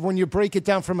terms of when you break it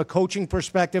down from a coaching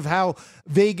perspective, how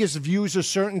Vegas views a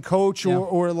certain coach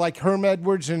or like Herm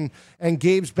Edwards and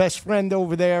Gabe's best friend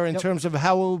over there in terms of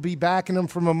how we'll be backing them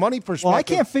from a money perspective. Well, I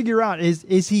can't figure out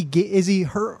is he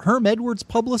Herm Edwards'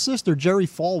 publicist or Jerry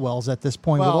Falwell's at this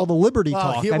point with all the Liberty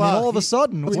talk? All of a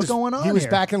sudden, what's going on? He was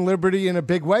here? back in Liberty in a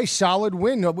big way. Solid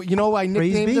win. You know, I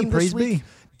nicknamed him this week.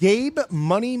 Gabe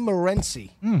Money Morency.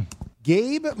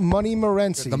 Gabe Money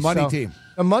Morency. The money team.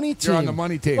 The money team. You're on the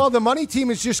money team. Well, the money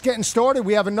team is just getting started.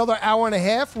 We have another hour and a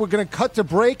half. We're going to cut to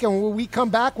break, and when we come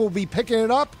back, we'll be picking it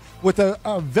up with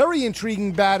a very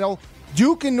intriguing battle.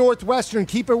 Duke and Northwestern,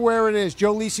 keep it where it is.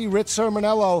 Joe Lisi, Rich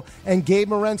Sermonello, and Gabe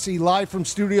Morency live from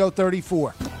Studio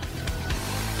 34.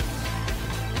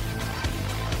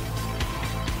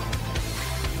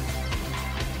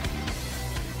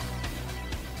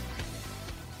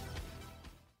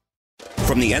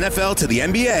 From the NFL to the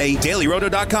NBA,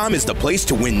 DailyRoto.com is the place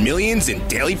to win millions in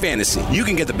daily fantasy. You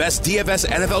can get the best DFS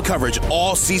NFL coverage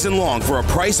all season long for a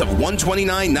price of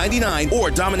 $129.99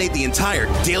 or dominate the entire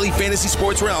daily fantasy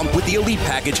sports realm with the Elite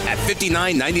Package at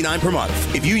 $59.99 per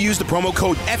month. If you use the promo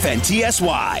code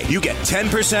FNTSY, you get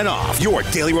 10% off your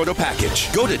Daily Roto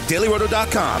package. Go to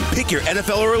DailyRoto.com, pick your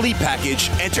NFL or Elite Package,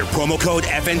 enter promo code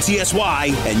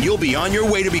FNTSY, and you'll be on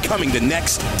your way to becoming the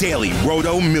next Daily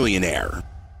Roto millionaire.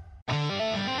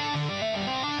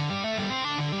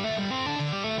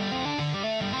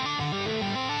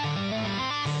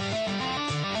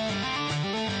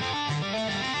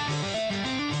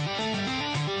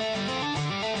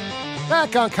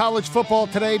 Back on college football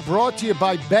today, brought to you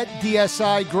by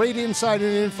BetDSI. Great insight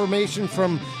and information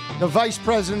from the vice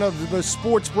president of the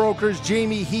Sports Brokers,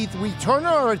 Jamie Heath. We turn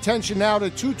our attention now to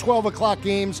 2 12 o'clock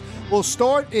games. We'll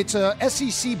start, it's a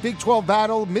SEC Big 12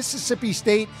 battle, Mississippi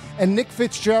State and Nick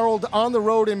Fitzgerald on the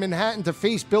road in Manhattan to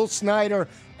face Bill Snyder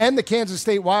and the Kansas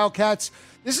State Wildcats.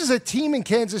 This is a team in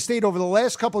Kansas State over the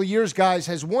last couple of years, guys,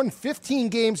 has won 15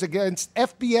 games against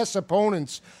FBS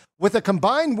opponents with a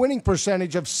combined winning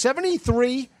percentage of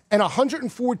 73 and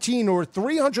 114, or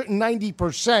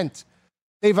 390%.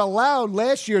 They've allowed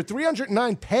last year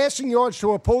 309 passing yards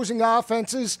to opposing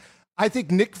offenses. I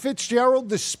think Nick Fitzgerald,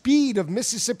 the speed of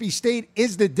Mississippi State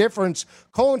is the difference,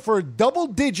 calling for a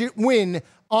double-digit win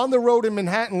on the road in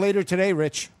Manhattan later today,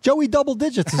 Rich. Joey Double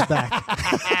Digits is back.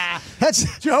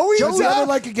 That's Joey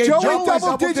like a game. Joey Joe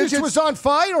Double Digits was on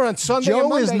fire on Sunday and Joe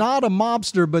Monday. is not a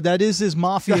mobster, but that is his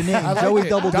mafia name. I like Joey it.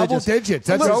 Double Digits. Digits.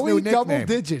 That's his Joey new Double nickname.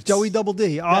 Digits. Joey Double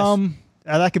D.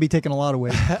 That could be taken a lot of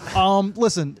weight.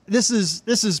 Listen, this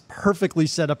is perfectly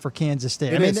set up for Kansas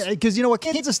State. Because you know what,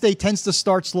 Kansas State tends to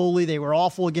start slowly. They were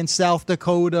awful against South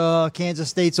Dakota. Kansas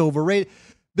State's overrated.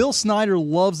 Bill Snyder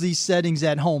loves these settings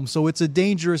at home, so it's a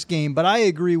dangerous game. But I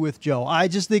agree with Joe. I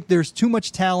just think there's too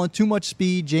much talent, too much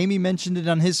speed. Jamie mentioned it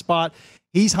on his spot.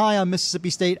 He's high on Mississippi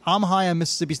State. I'm high on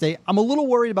Mississippi State. I'm a little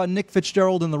worried about Nick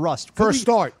Fitzgerald in the rust.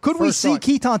 Could we see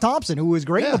Keaton Thompson, who was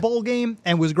great in the bowl game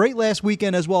and was great last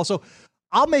weekend as well? So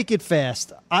I'll make it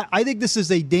fast. I think this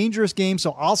is a dangerous game,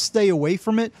 so I'll stay away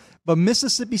from it. But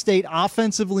Mississippi State,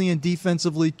 offensively and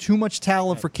defensively, too much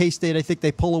talent for K-State. I think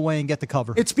they pull away and get the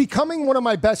cover. It's becoming one of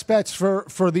my best bets for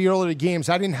the earlier games.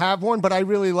 I didn't have one, but I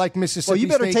really like Mississippi State.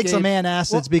 Well, you better take some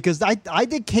acids because I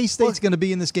think K-State's going to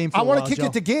be in this game for a while. I want to kick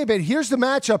it to Gabe, and here's the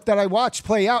matchup that I watched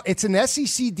play out. It's an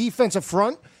SEC defensive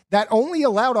front that only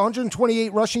allowed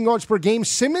 128 rushing yards per game.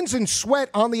 Simmons and Sweat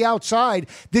on the outside.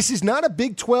 This is not a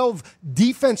Big 12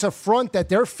 defensive front that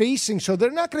they're facing, so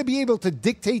they're not going to be able to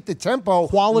dictate the tempo.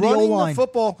 Quality O-line.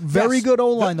 Football. Very good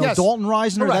O-line, though. Yes. Dalton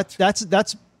Reisner,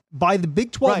 that's by the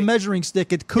Big 12 measuring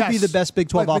stick, it could be the best Big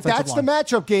 12 offensive line. But that's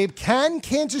the matchup, Gabe. Can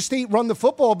Kansas State run the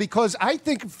football? Because I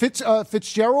think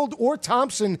Fitzgerald or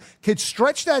Thompson could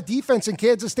stretch that defense in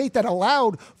Kansas State that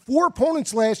allowed 4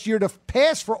 opponents last year to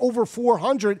pass for over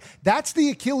 400. That's the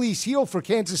Achilles heel for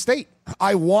Kansas State.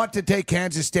 I want to take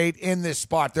Kansas State in this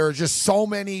spot. There are just so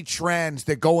many trends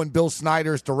that go in Bill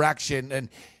Snyder's direction, and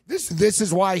this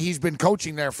is why he's been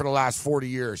coaching there for the last 40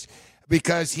 years,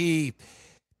 because he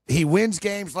He wins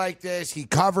games like this. He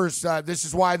covers. This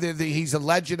is why he's a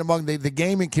legend among the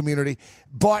gaming community.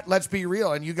 But let's be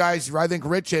real. And you guys, I think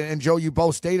Rich and Joe, you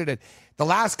both stated it. The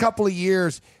last couple of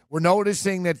years, we're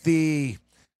noticing that the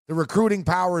recruiting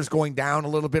power is going down a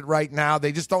little bit right now.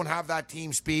 They just don't have that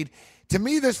team speed. To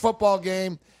me, this football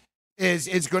game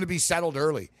is going to be settled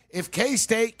early. If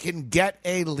K-State can get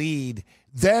a lead,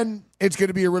 then it's going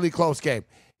to be a really close game.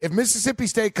 If Mississippi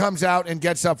State comes out and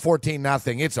gets up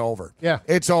 14-0, it's over. Yeah.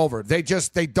 It's over. They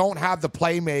don't have the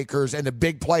playmakers and the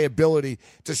big play ability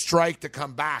to strike to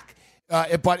come back.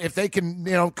 But if they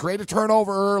can, create a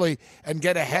turnover early and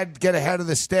get ahead of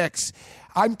the sticks,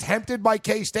 I'm tempted by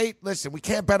K-State. Listen, we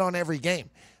can't bet on every game,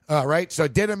 right? So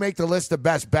it didn't make the list of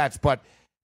best bets, but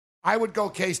I would go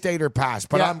K-State or pass,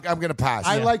 but I'm going to pass.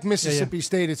 I like Mississippi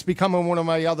State. It's becoming one of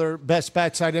my other best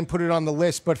bets. I didn't put it on the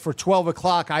list, but for 12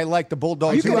 o'clock, I like the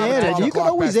Bulldogs. You can add it. You can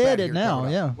always add it now,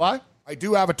 yeah. What? I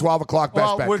do have a 12 o'clock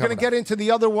best bet. Well, we're going to get into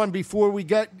the other one before we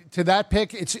get to that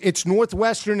pick. It's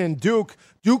Northwestern and Duke.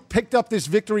 Duke picked up this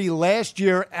victory last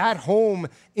year at home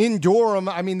in Durham.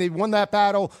 I mean, they won that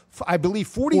battle, I believe,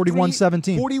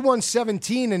 41-17.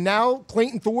 41-17, and now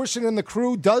Clayton Thorson and the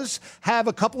crew does have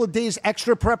a couple of days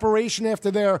extra preparation after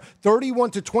their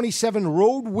 31-27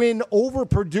 road win over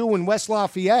Purdue in West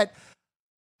Lafayette.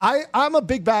 I'm a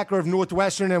big backer of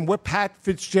Northwestern and what Pat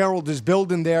Fitzgerald is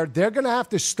building there. They're going to have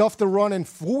to stuff the run and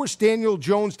force Daniel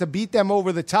Jones to beat them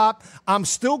over the top. I'm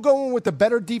still going with the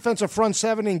better defensive front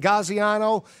seven in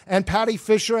Gaziano and Patty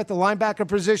Fisher at the linebacker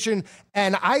position.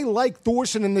 And I like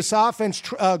Thorson in this offense.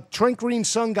 Trent Green's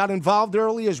son got involved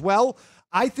early as well.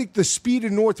 I think the speed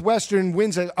of Northwestern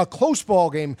wins a close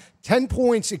ball game. 10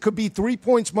 points. It could be 3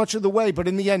 points much of the way, but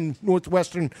in the end,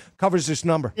 Northwestern covers this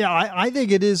number. Yeah, I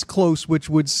think it is close, which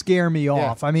would scare me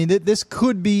off. I mean, this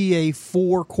could be a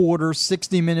 4-quarter,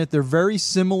 60-minute. They're very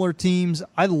similar teams.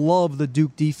 I love the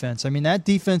Duke defense. I mean, that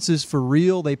defense is for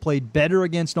real. They played better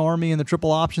against Army in the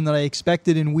triple option than I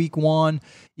expected in week 1.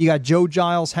 You got Joe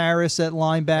Giles Harris at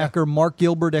linebacker, Mark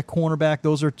Gilbert at cornerback.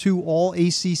 Those are 2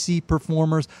 all-ACC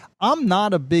performers. I'm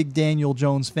not a big Daniel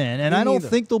Jones fan, and I don't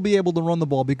think they'll be able to run the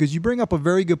ball because you bring up a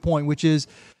very good point, which is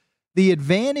the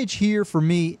advantage here for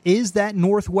me is that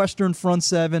Northwestern front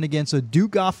seven against a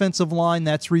Duke offensive line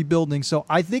that's rebuilding. So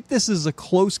I think this is a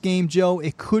close game, Joe.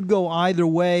 It could go either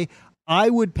way. I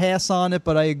would pass on it,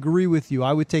 but I agree with you.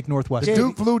 I would take Northwestern. The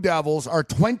Duke Blue Devils are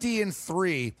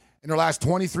 20-3 in their last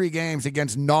 23 games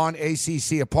against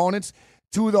non-ACC opponents.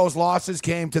 2 of those losses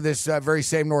came to this very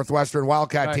same Northwestern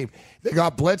Wildcat team. They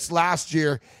got blitzed last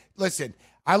year. Listen,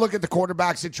 I look at the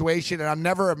quarterback situation, and I'm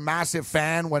never a massive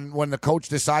fan when the coach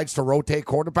decides to rotate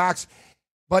quarterbacks,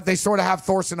 but they sort of have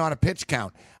Thorson on a pitch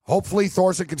count. Hopefully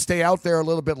Thorson can stay out there a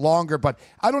little bit longer, but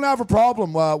I don't have a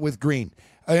problem with Green.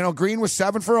 Green was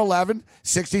 7 for 11,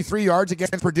 63 yards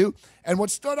against Purdue. And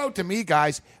what stood out to me,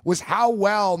 guys, was how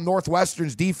well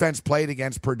Northwestern's defense played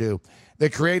against Purdue. They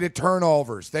created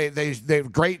turnovers. They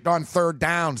great on third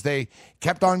downs. They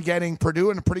kept on getting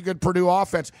Purdue and a pretty good Purdue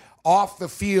offense off the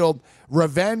field.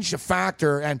 Revenge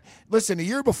factor. And listen, a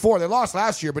year before, they lost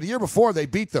last year, but a year before they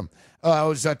beat them. It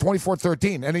was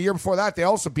 24-13. And a year before that, they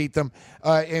also beat them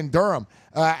in Durham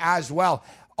as well.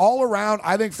 All around,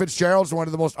 I think Fitzgerald's one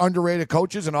of the most underrated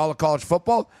coaches in all of college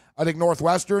football. I think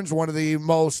Northwestern's one of the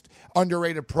most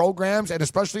underrated programs, and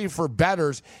especially for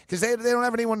bettors, because they don't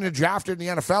have anyone drafted in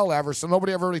the NFL ever, so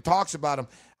nobody ever really talks about them.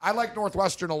 I like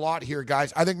Northwestern a lot here,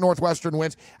 guys. I think Northwestern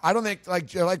wins. I don't think,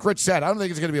 like Rich said, I don't think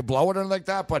it's going to be a blowout or anything like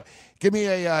that, but give me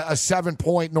a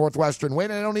 7-point Northwestern win,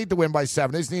 and I don't need to win by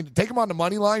 7. They just need to take them on the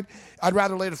money line. I'd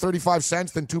rather lay to 35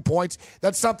 cents than 2 points.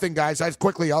 That's something, guys. I'll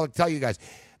tell you guys.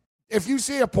 If you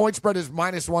see a point spread is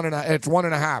 -1.5, it's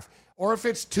 1.5, or if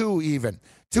it's 2 even,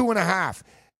 2.5,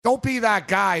 don't be that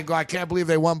guy and go, I can't believe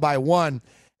they won by 1.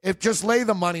 Just lay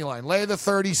the money line. Lay the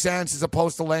 30 cents as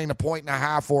opposed to laying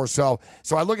 1.5 or so.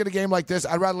 So I look at a game like this,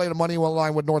 I'd rather lay the money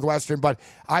line with Northwestern, but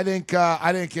I think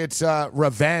it's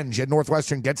revenge, and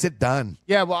Northwestern gets it done.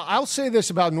 Yeah, well, I'll say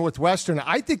this about Northwestern.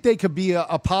 I think they could be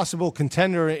a possible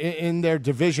contender in their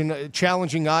division,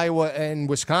 challenging Iowa and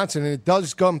Wisconsin, and it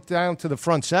does come down to the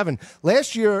front seven.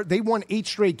 Last year, they won 8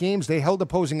 straight games. They held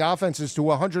opposing offenses to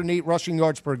 108 rushing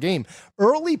yards per game.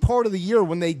 Early part of the year,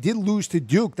 when they did lose to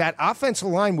Duke, that offensive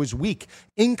line was weak,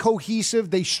 incohesive.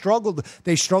 They struggled.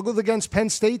 They struggled against Penn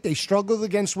State. They struggled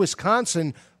against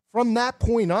Wisconsin. From that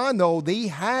point on, though, they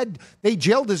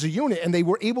gelled as a unit, and they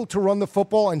were able to run the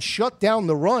football and shut down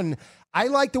the run. I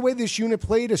like the way this unit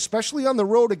played, especially on the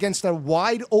road against a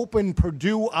wide-open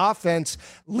Purdue offense.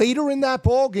 Later in that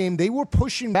ball game, they were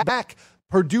pushing back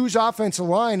Purdue's offensive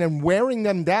line and wearing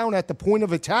them down at the point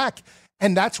of attack,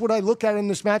 and that's what I look at in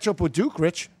this matchup with Duke,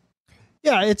 Rich.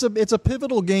 Yeah, it's a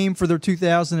pivotal game for their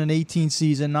 2018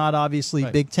 season, not obviously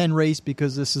Right. Big Ten race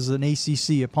because this is an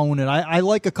ACC opponent. I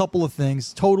like a couple of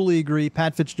things. Totally agree.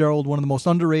 Pat Fitzgerald, one of the most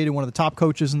underrated, one of the top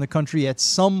coaches in the country. At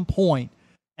some point,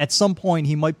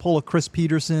 he might pull a Chris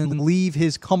Peterson, leave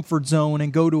his comfort zone,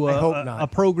 and go to I hope not. a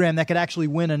program that could actually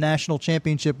win a national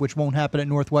championship, which won't happen at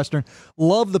Northwestern.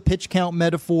 Love the pitch count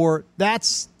metaphor.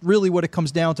 That's really what it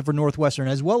comes down to for Northwestern.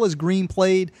 As well as Green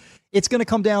played, it's going to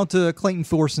come down to Clayton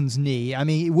Thorson's knee. I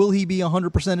mean, will he be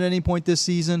 100% at any point this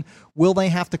season? Will they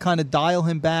have to kind of dial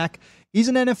him back? He's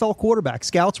an NFL quarterback.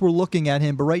 Scouts were looking at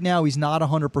him, but right now he's not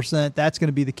 100%. That's going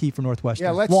to be the key for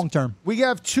Northwestern long term. We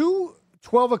have two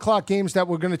 12 o'clock games that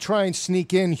we're going to try and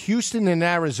sneak in, Houston and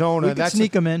Arizona. We can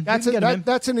sneak them in. That's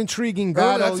an intriguing Early,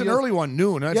 battle. that's an early one,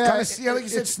 noon. It's kind of, like you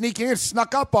said, sneaking in. It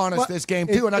snuck up on us this game,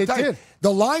 too. And I tell you,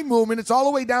 the line movement, it's all the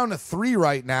way down to 3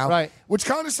 right now, which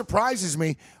kind of surprises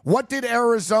me. What did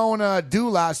Arizona do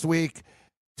last week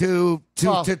to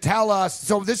tell us?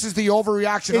 So this is the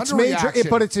overreaction, underreaction.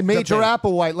 But it's a Major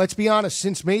Applewhite. Let's be honest.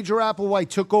 Since Major Applewhite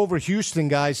took over Houston,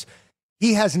 guys,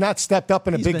 he has not stepped up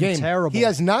in a big game. Terrible. He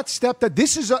has not stepped up.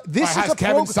 This is a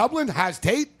Kevin Sumlin? Has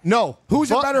Tate? No. Who's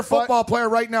a better football player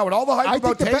right now? With all the hype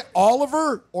about Tate,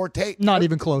 Oliver or Tate? Not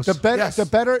even close.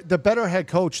 The better head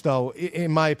coach, though,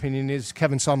 in my opinion, is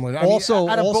Kevin Sumlin.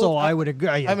 I would agree.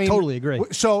 I totally agree.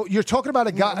 So you're talking about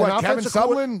a guy. Kevin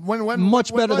Sumlin?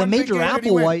 Much better than Major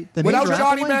Applewhite. Without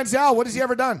Johnny Manziel, what has he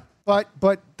ever done? But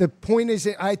the point is,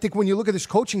 I think when you look at this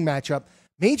coaching matchup,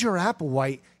 Major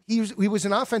Applewhite, he was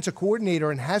an offensive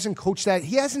coordinator and hasn't coached that.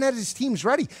 He hasn't had his teams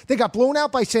ready. They got blown out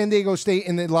by San Diego State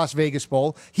in the Las Vegas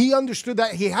Bowl. He understood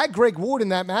that. He had Greg Ward in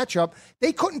that matchup.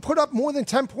 They couldn't put up more than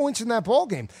 10 points in that ball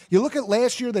game. You look at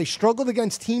last year, they struggled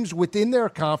against teams within their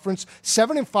conference,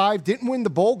 7-5, didn't win the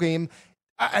bowl game.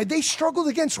 They struggled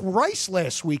against Rice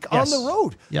last week on the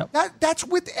road. Yep. That's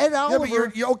with Ed Oliver. Yeah,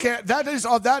 but you're okay. That is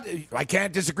all that. I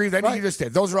can't disagree with anything you just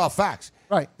did. Those are all facts.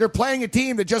 Right. They're playing a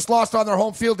team that just lost on their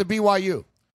home field to BYU.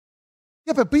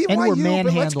 Yeah, but BYU,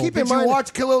 but let's keep in mind. Did you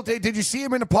watch Khalil Tate? Did you see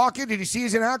him in the pocket? Did you see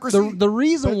his inaccuracy? The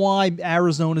reason why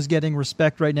Arizona's getting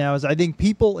respect right now is I think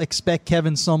people expect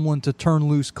Kevin Sumlin to turn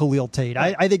loose Khalil Tate.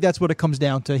 I think that's what it comes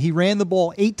down to. He ran the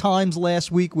ball 8 times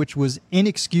last week, which was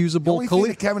inexcusable. The only thing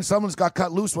that Kevin Sumlin's got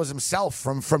cut loose was himself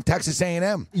from Texas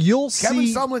A&M. You'll see. Kevin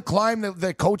Sumlin climbed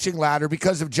the coaching ladder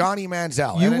because of Johnny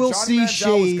Manziel. You will see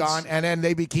shades. Was gone, and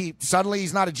then suddenly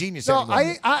he's not a genius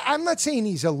anymore. I'm not saying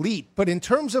he's elite, but in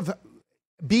terms of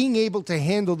being able to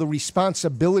handle the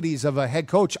responsibilities of a head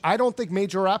coach, I don't think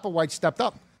Major Applewhite stepped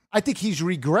up. I think he's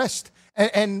regressed.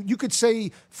 And you could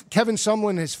say Kevin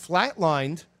Sumlin has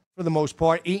flatlined for the most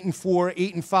part,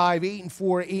 8-4, 8-5,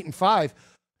 8-4, 8-5.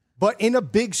 But in a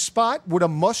big spot with a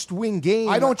must-win game,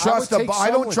 I don't trust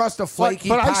a flaky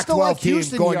Pac-12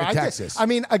 team going to Texas.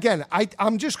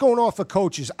 I'm just going off of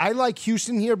coaches. I like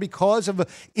Houston here because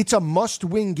it's a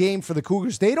must-win game for the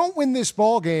Cougars. They don't win this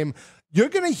ball game, you're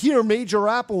going to hear Major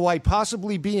Applewhite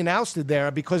possibly being ousted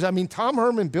there because, Tom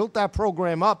Herman built that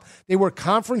program up. They were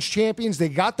conference champions. They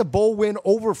got the bowl win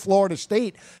over Florida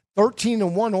State,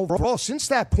 13-1 overall. Since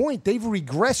that point, they've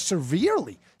regressed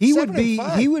severely. He would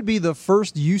be the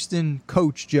first Houston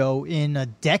coach, Joe, in a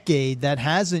decade that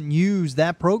hasn't used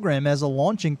that program as a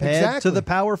launching pad to the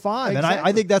Power 5. And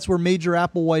I think that's where Major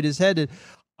Applewhite is headed.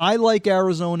 I like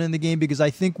Arizona in the game because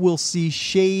I think we'll see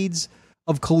shades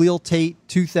of Khalil Tate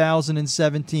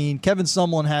 2017. Kevin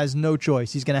Sumlin has no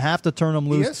choice. He's going to have to turn him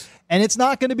loose. And it's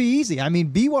not going to be easy.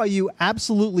 BYU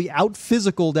absolutely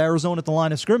out-physicaled Arizona at the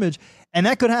line of scrimmage, and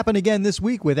that could happen again this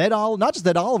week with not just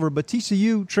Ed Oliver, but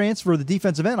TCU transfer, the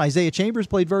defensive end. Isaiah Chambers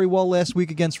played very well last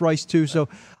week against Rice, too. So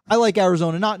I like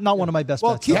Arizona. Not one of my best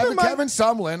bets. Kevin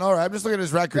Sumlin, all right, I'm just looking at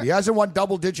his record. He hasn't won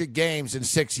double-digit games in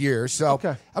 6 years. So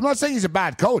I'm not saying he's a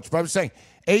bad coach, but I'm saying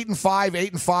 8-5,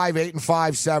 8-5, 8-5,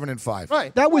 7-5.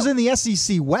 Right. That was in the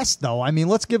SEC West, though.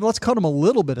 Let's cut him a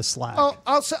little bit of slack.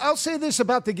 I'll say this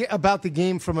about the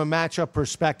game from a matchup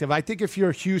perspective. I think if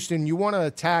you're Houston, you want to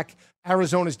attack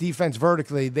Arizona's defense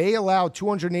vertically. They allowed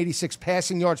 286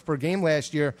 passing yards per game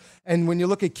last year, and when you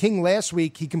look at King last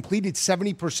week, he completed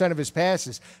 70% of his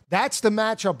passes. That's the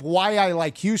matchup why I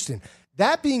like Houston.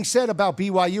 That being said about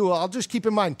BYU, I'll just keep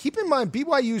in mind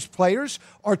BYU's players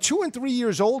are 2 and 3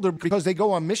 years older because they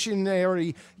go on missions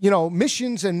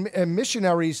and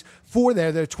missionaries for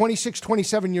there. They're 26,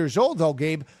 27 years old, though,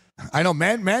 Gabe. I know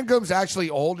Mangum's actually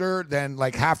older than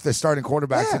like half the starting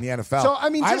quarterbacks in the NFL. So, I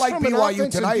like BYU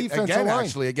tonight again,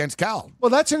 actually, against Cal. Well,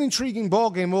 that's an intriguing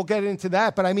ball game. We'll get into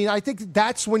that. But, I think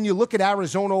that's when you look at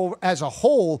Arizona as a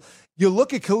whole. You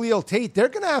look at Khalil Tate, they're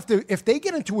going to have to, if they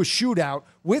get into a shootout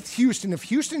with Houston, if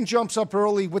Houston jumps up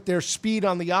early with their speed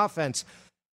on the offense,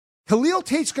 Khalil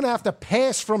Tate's going to have to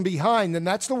pass from behind, and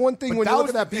that's the one thing when you look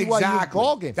at that BYU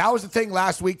ball game. That was the thing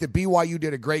last week that BYU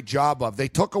did a great job of. They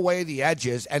took away the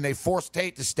edges, and they forced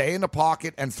Tate to stay in the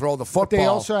pocket and throw the football. But they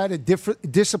also had a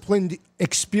disciplined,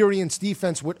 experienced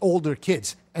defense with older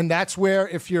kids. And that's where,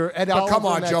 if you're Ed Oliver... But come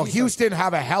on, Joe. defense, Houston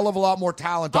have a hell of a lot more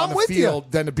talent on the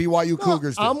field than the BYU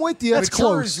Cougars do. I'm with you. That's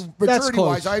close.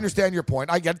 Maturity-wise, I understand your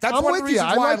point. I get it. That's one of the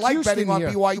reasons why I like betting on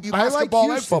BYU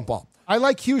basketball and football. I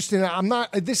like Houston.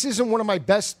 This isn't one of my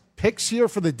best picks here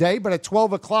for the day, but at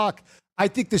 12 o'clock, I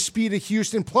think the speed of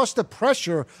Houston plus the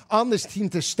pressure on this team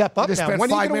to step up now. now. Spent When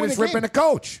 5 minutes ripping a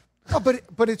coach. Oh,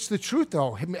 but it's the truth,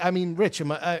 though. I mean, Rich,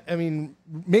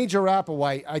 Major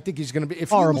Applewhite, I think he's going to be...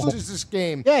 If horrible. he loses this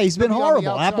game... Yeah, he's been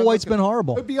horrible. Applewhite's been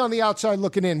horrible. He'll be on the outside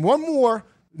looking in. One more,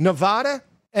 Nevada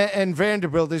and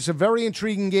Vanderbilt. It's a very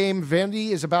intriguing game. Vandy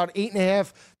is about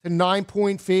 8.5 to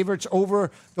 9-point favorites over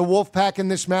the Wolfpack in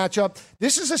this matchup.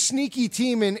 This is a sneaky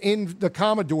team in the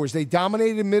Commodores. They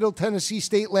dominated Middle Tennessee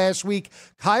State last week.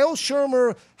 Kyle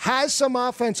Shermer has some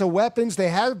offensive weapons. They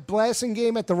have a blasting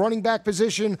game at the running back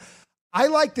position. I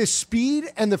like the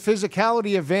speed and the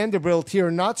physicality of Vanderbilt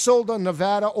here. Not sold on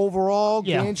Nevada overall.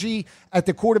 Yeah. Ganji at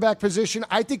the quarterback position.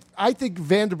 I think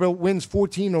Vanderbilt wins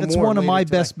 14 or more. That's one of my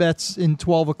today. best bets in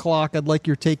 12 o'clock. I'd like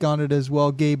your take on it as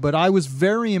well, Gabe. But I was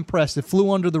very impressed. It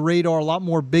flew under the radar, a lot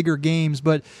more bigger games.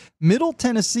 But Middle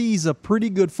Tennessee's a pretty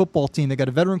good football team. They got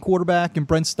a veteran quarterback in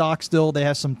Brent Stockstill. They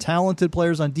have some talented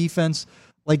players on defense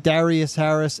like Darius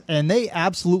Harris, and they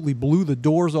absolutely blew the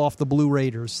doors off the Blue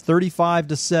Raiders,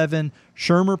 35-7.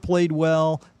 Shermer played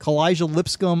well. Kalijah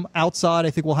Lipscomb outside, I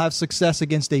think, will have success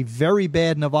against a very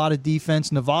bad Nevada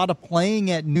defense. Nevada playing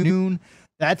at noon.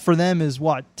 That for them is,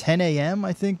 10 a.m.,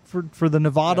 I think, for the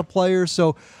Nevada players.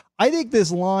 So I think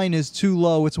this line is too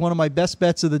low. It's one of my best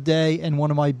bets of the day and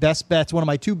one of my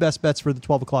two best bets for the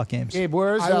 12 o'clock games. Gabe,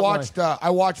 where is that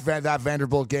I watched that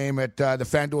Vanderbilt game at the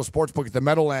FanDuel Sportsbook at the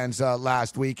Meadowlands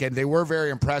last week, and they were very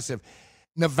impressive.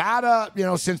 Nevada,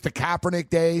 since the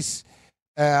Kaepernick days,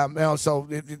 so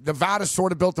Nevada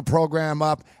sort of built the program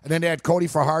up, and then they had Cody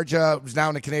Fajardo, who's now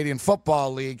in the Canadian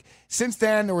Football League. Since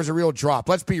then, there was a real drop.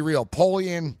 Let's be real.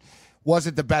 Polian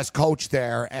wasn't the best coach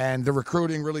there, and the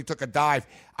recruiting really took a dive.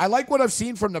 I like what I've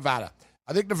seen from Nevada.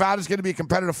 I think Nevada's going to be a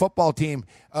competitive football team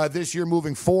this year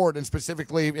moving forward, and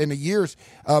specifically in the years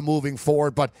moving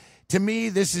forward. But to me,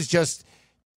 this is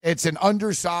it's an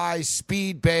undersized,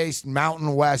 speed-based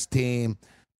Mountain West team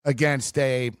against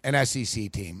an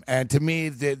SEC team. And to me,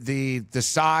 the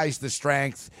size, the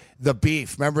strength, the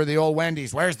beef. Remember the old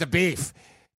Wendy's, where's the beef?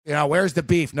 Where's the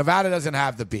beef? Nevada doesn't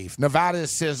have the beef. Nevada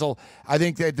is sizzle. I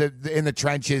think that in the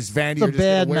trenches, Vandy it's a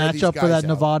bad matchup for that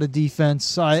Nevada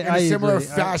defense. In a similar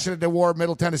fashion that they wore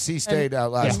Middle Tennessee State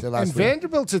last week. And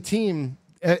Vanderbilt's a team,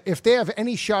 if they have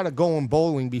any shot of going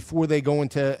bowling before they go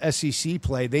into SEC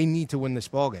play, they need to win this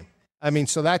ballgame.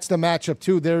 So that's the matchup,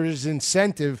 too. There is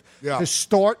incentive to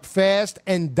start fast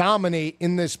and dominate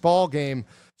in this ballgame.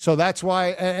 So that's why,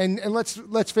 and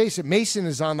let's face it, Mason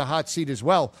is on the hot seat as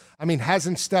well.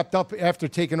 Hasn't stepped up after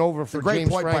taking over for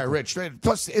James Franklin. Great point by Rich.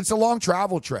 Plus, it's a long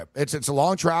travel trip. It's a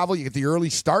long travel. You get the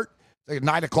early start, like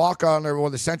 9 o'clock on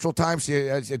the Central Time. So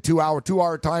it's a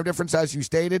 2-hour time difference, as you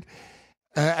stated.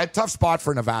 A tough spot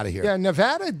for Nevada here. Yeah,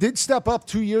 Nevada did step up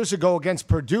 2 years ago against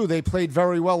Purdue. They played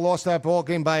very well, lost that ball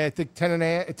game by, I think,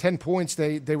 10 points.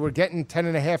 They were getting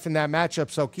 10.5 in that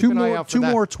matchup, so keep an eye out for that.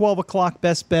 Two more 12 o'clock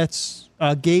best bets.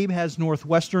 Gabe has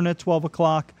Northwestern at 12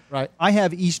 o'clock. Right. I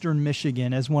have Eastern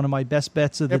Michigan as one of my best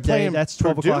bets of the day. That's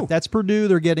 12 Purdue. o'clock. That's Purdue.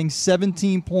 They're getting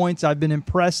 17 points. I've been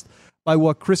impressed by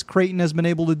what Chris Creighton has been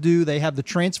able to do. They have the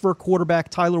transfer quarterback,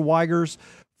 Tyler Weigers,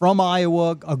 from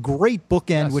Iowa, a great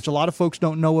bookend, which a lot of folks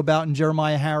don't know about, in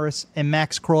Jeremiah Harris and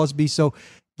Max Crosby. So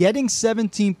getting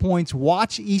 17 points,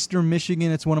 watch Eastern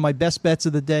Michigan. It's one of my best bets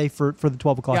of the day for the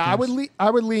 12 o'clock games. I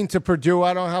would lean to Purdue.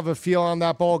 I don't have a feel on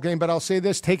that ball game, but I'll say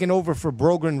this, taking over for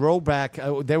Brogan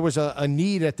Roback, there was a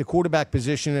need at the quarterback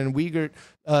position, and Wiegert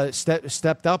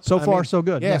stepped up. So far, so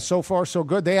good. Yeah, so far, so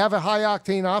good. They have a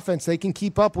high-octane offense. They can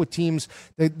keep up with teams.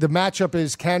 The matchup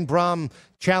is, can Brom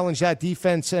challenge that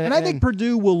defense? And I think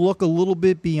Purdue will look a little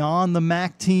bit beyond the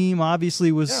MAC team. Obviously,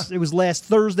 it was last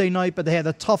Thursday night, but they had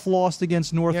a tough loss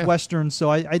against Northwestern, so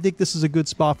I think this is a good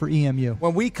spot for EMU.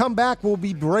 When we come back, we'll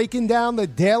be breaking down the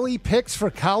daily picks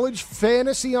for college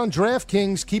fantasy on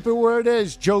DraftKings. Keep it where it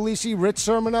is. Joe Lisi, Rich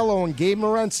Sermonello, and Gabe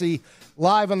Morency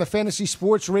live on the Fantasy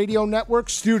Sports Radio Network,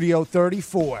 Studio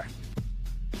 34.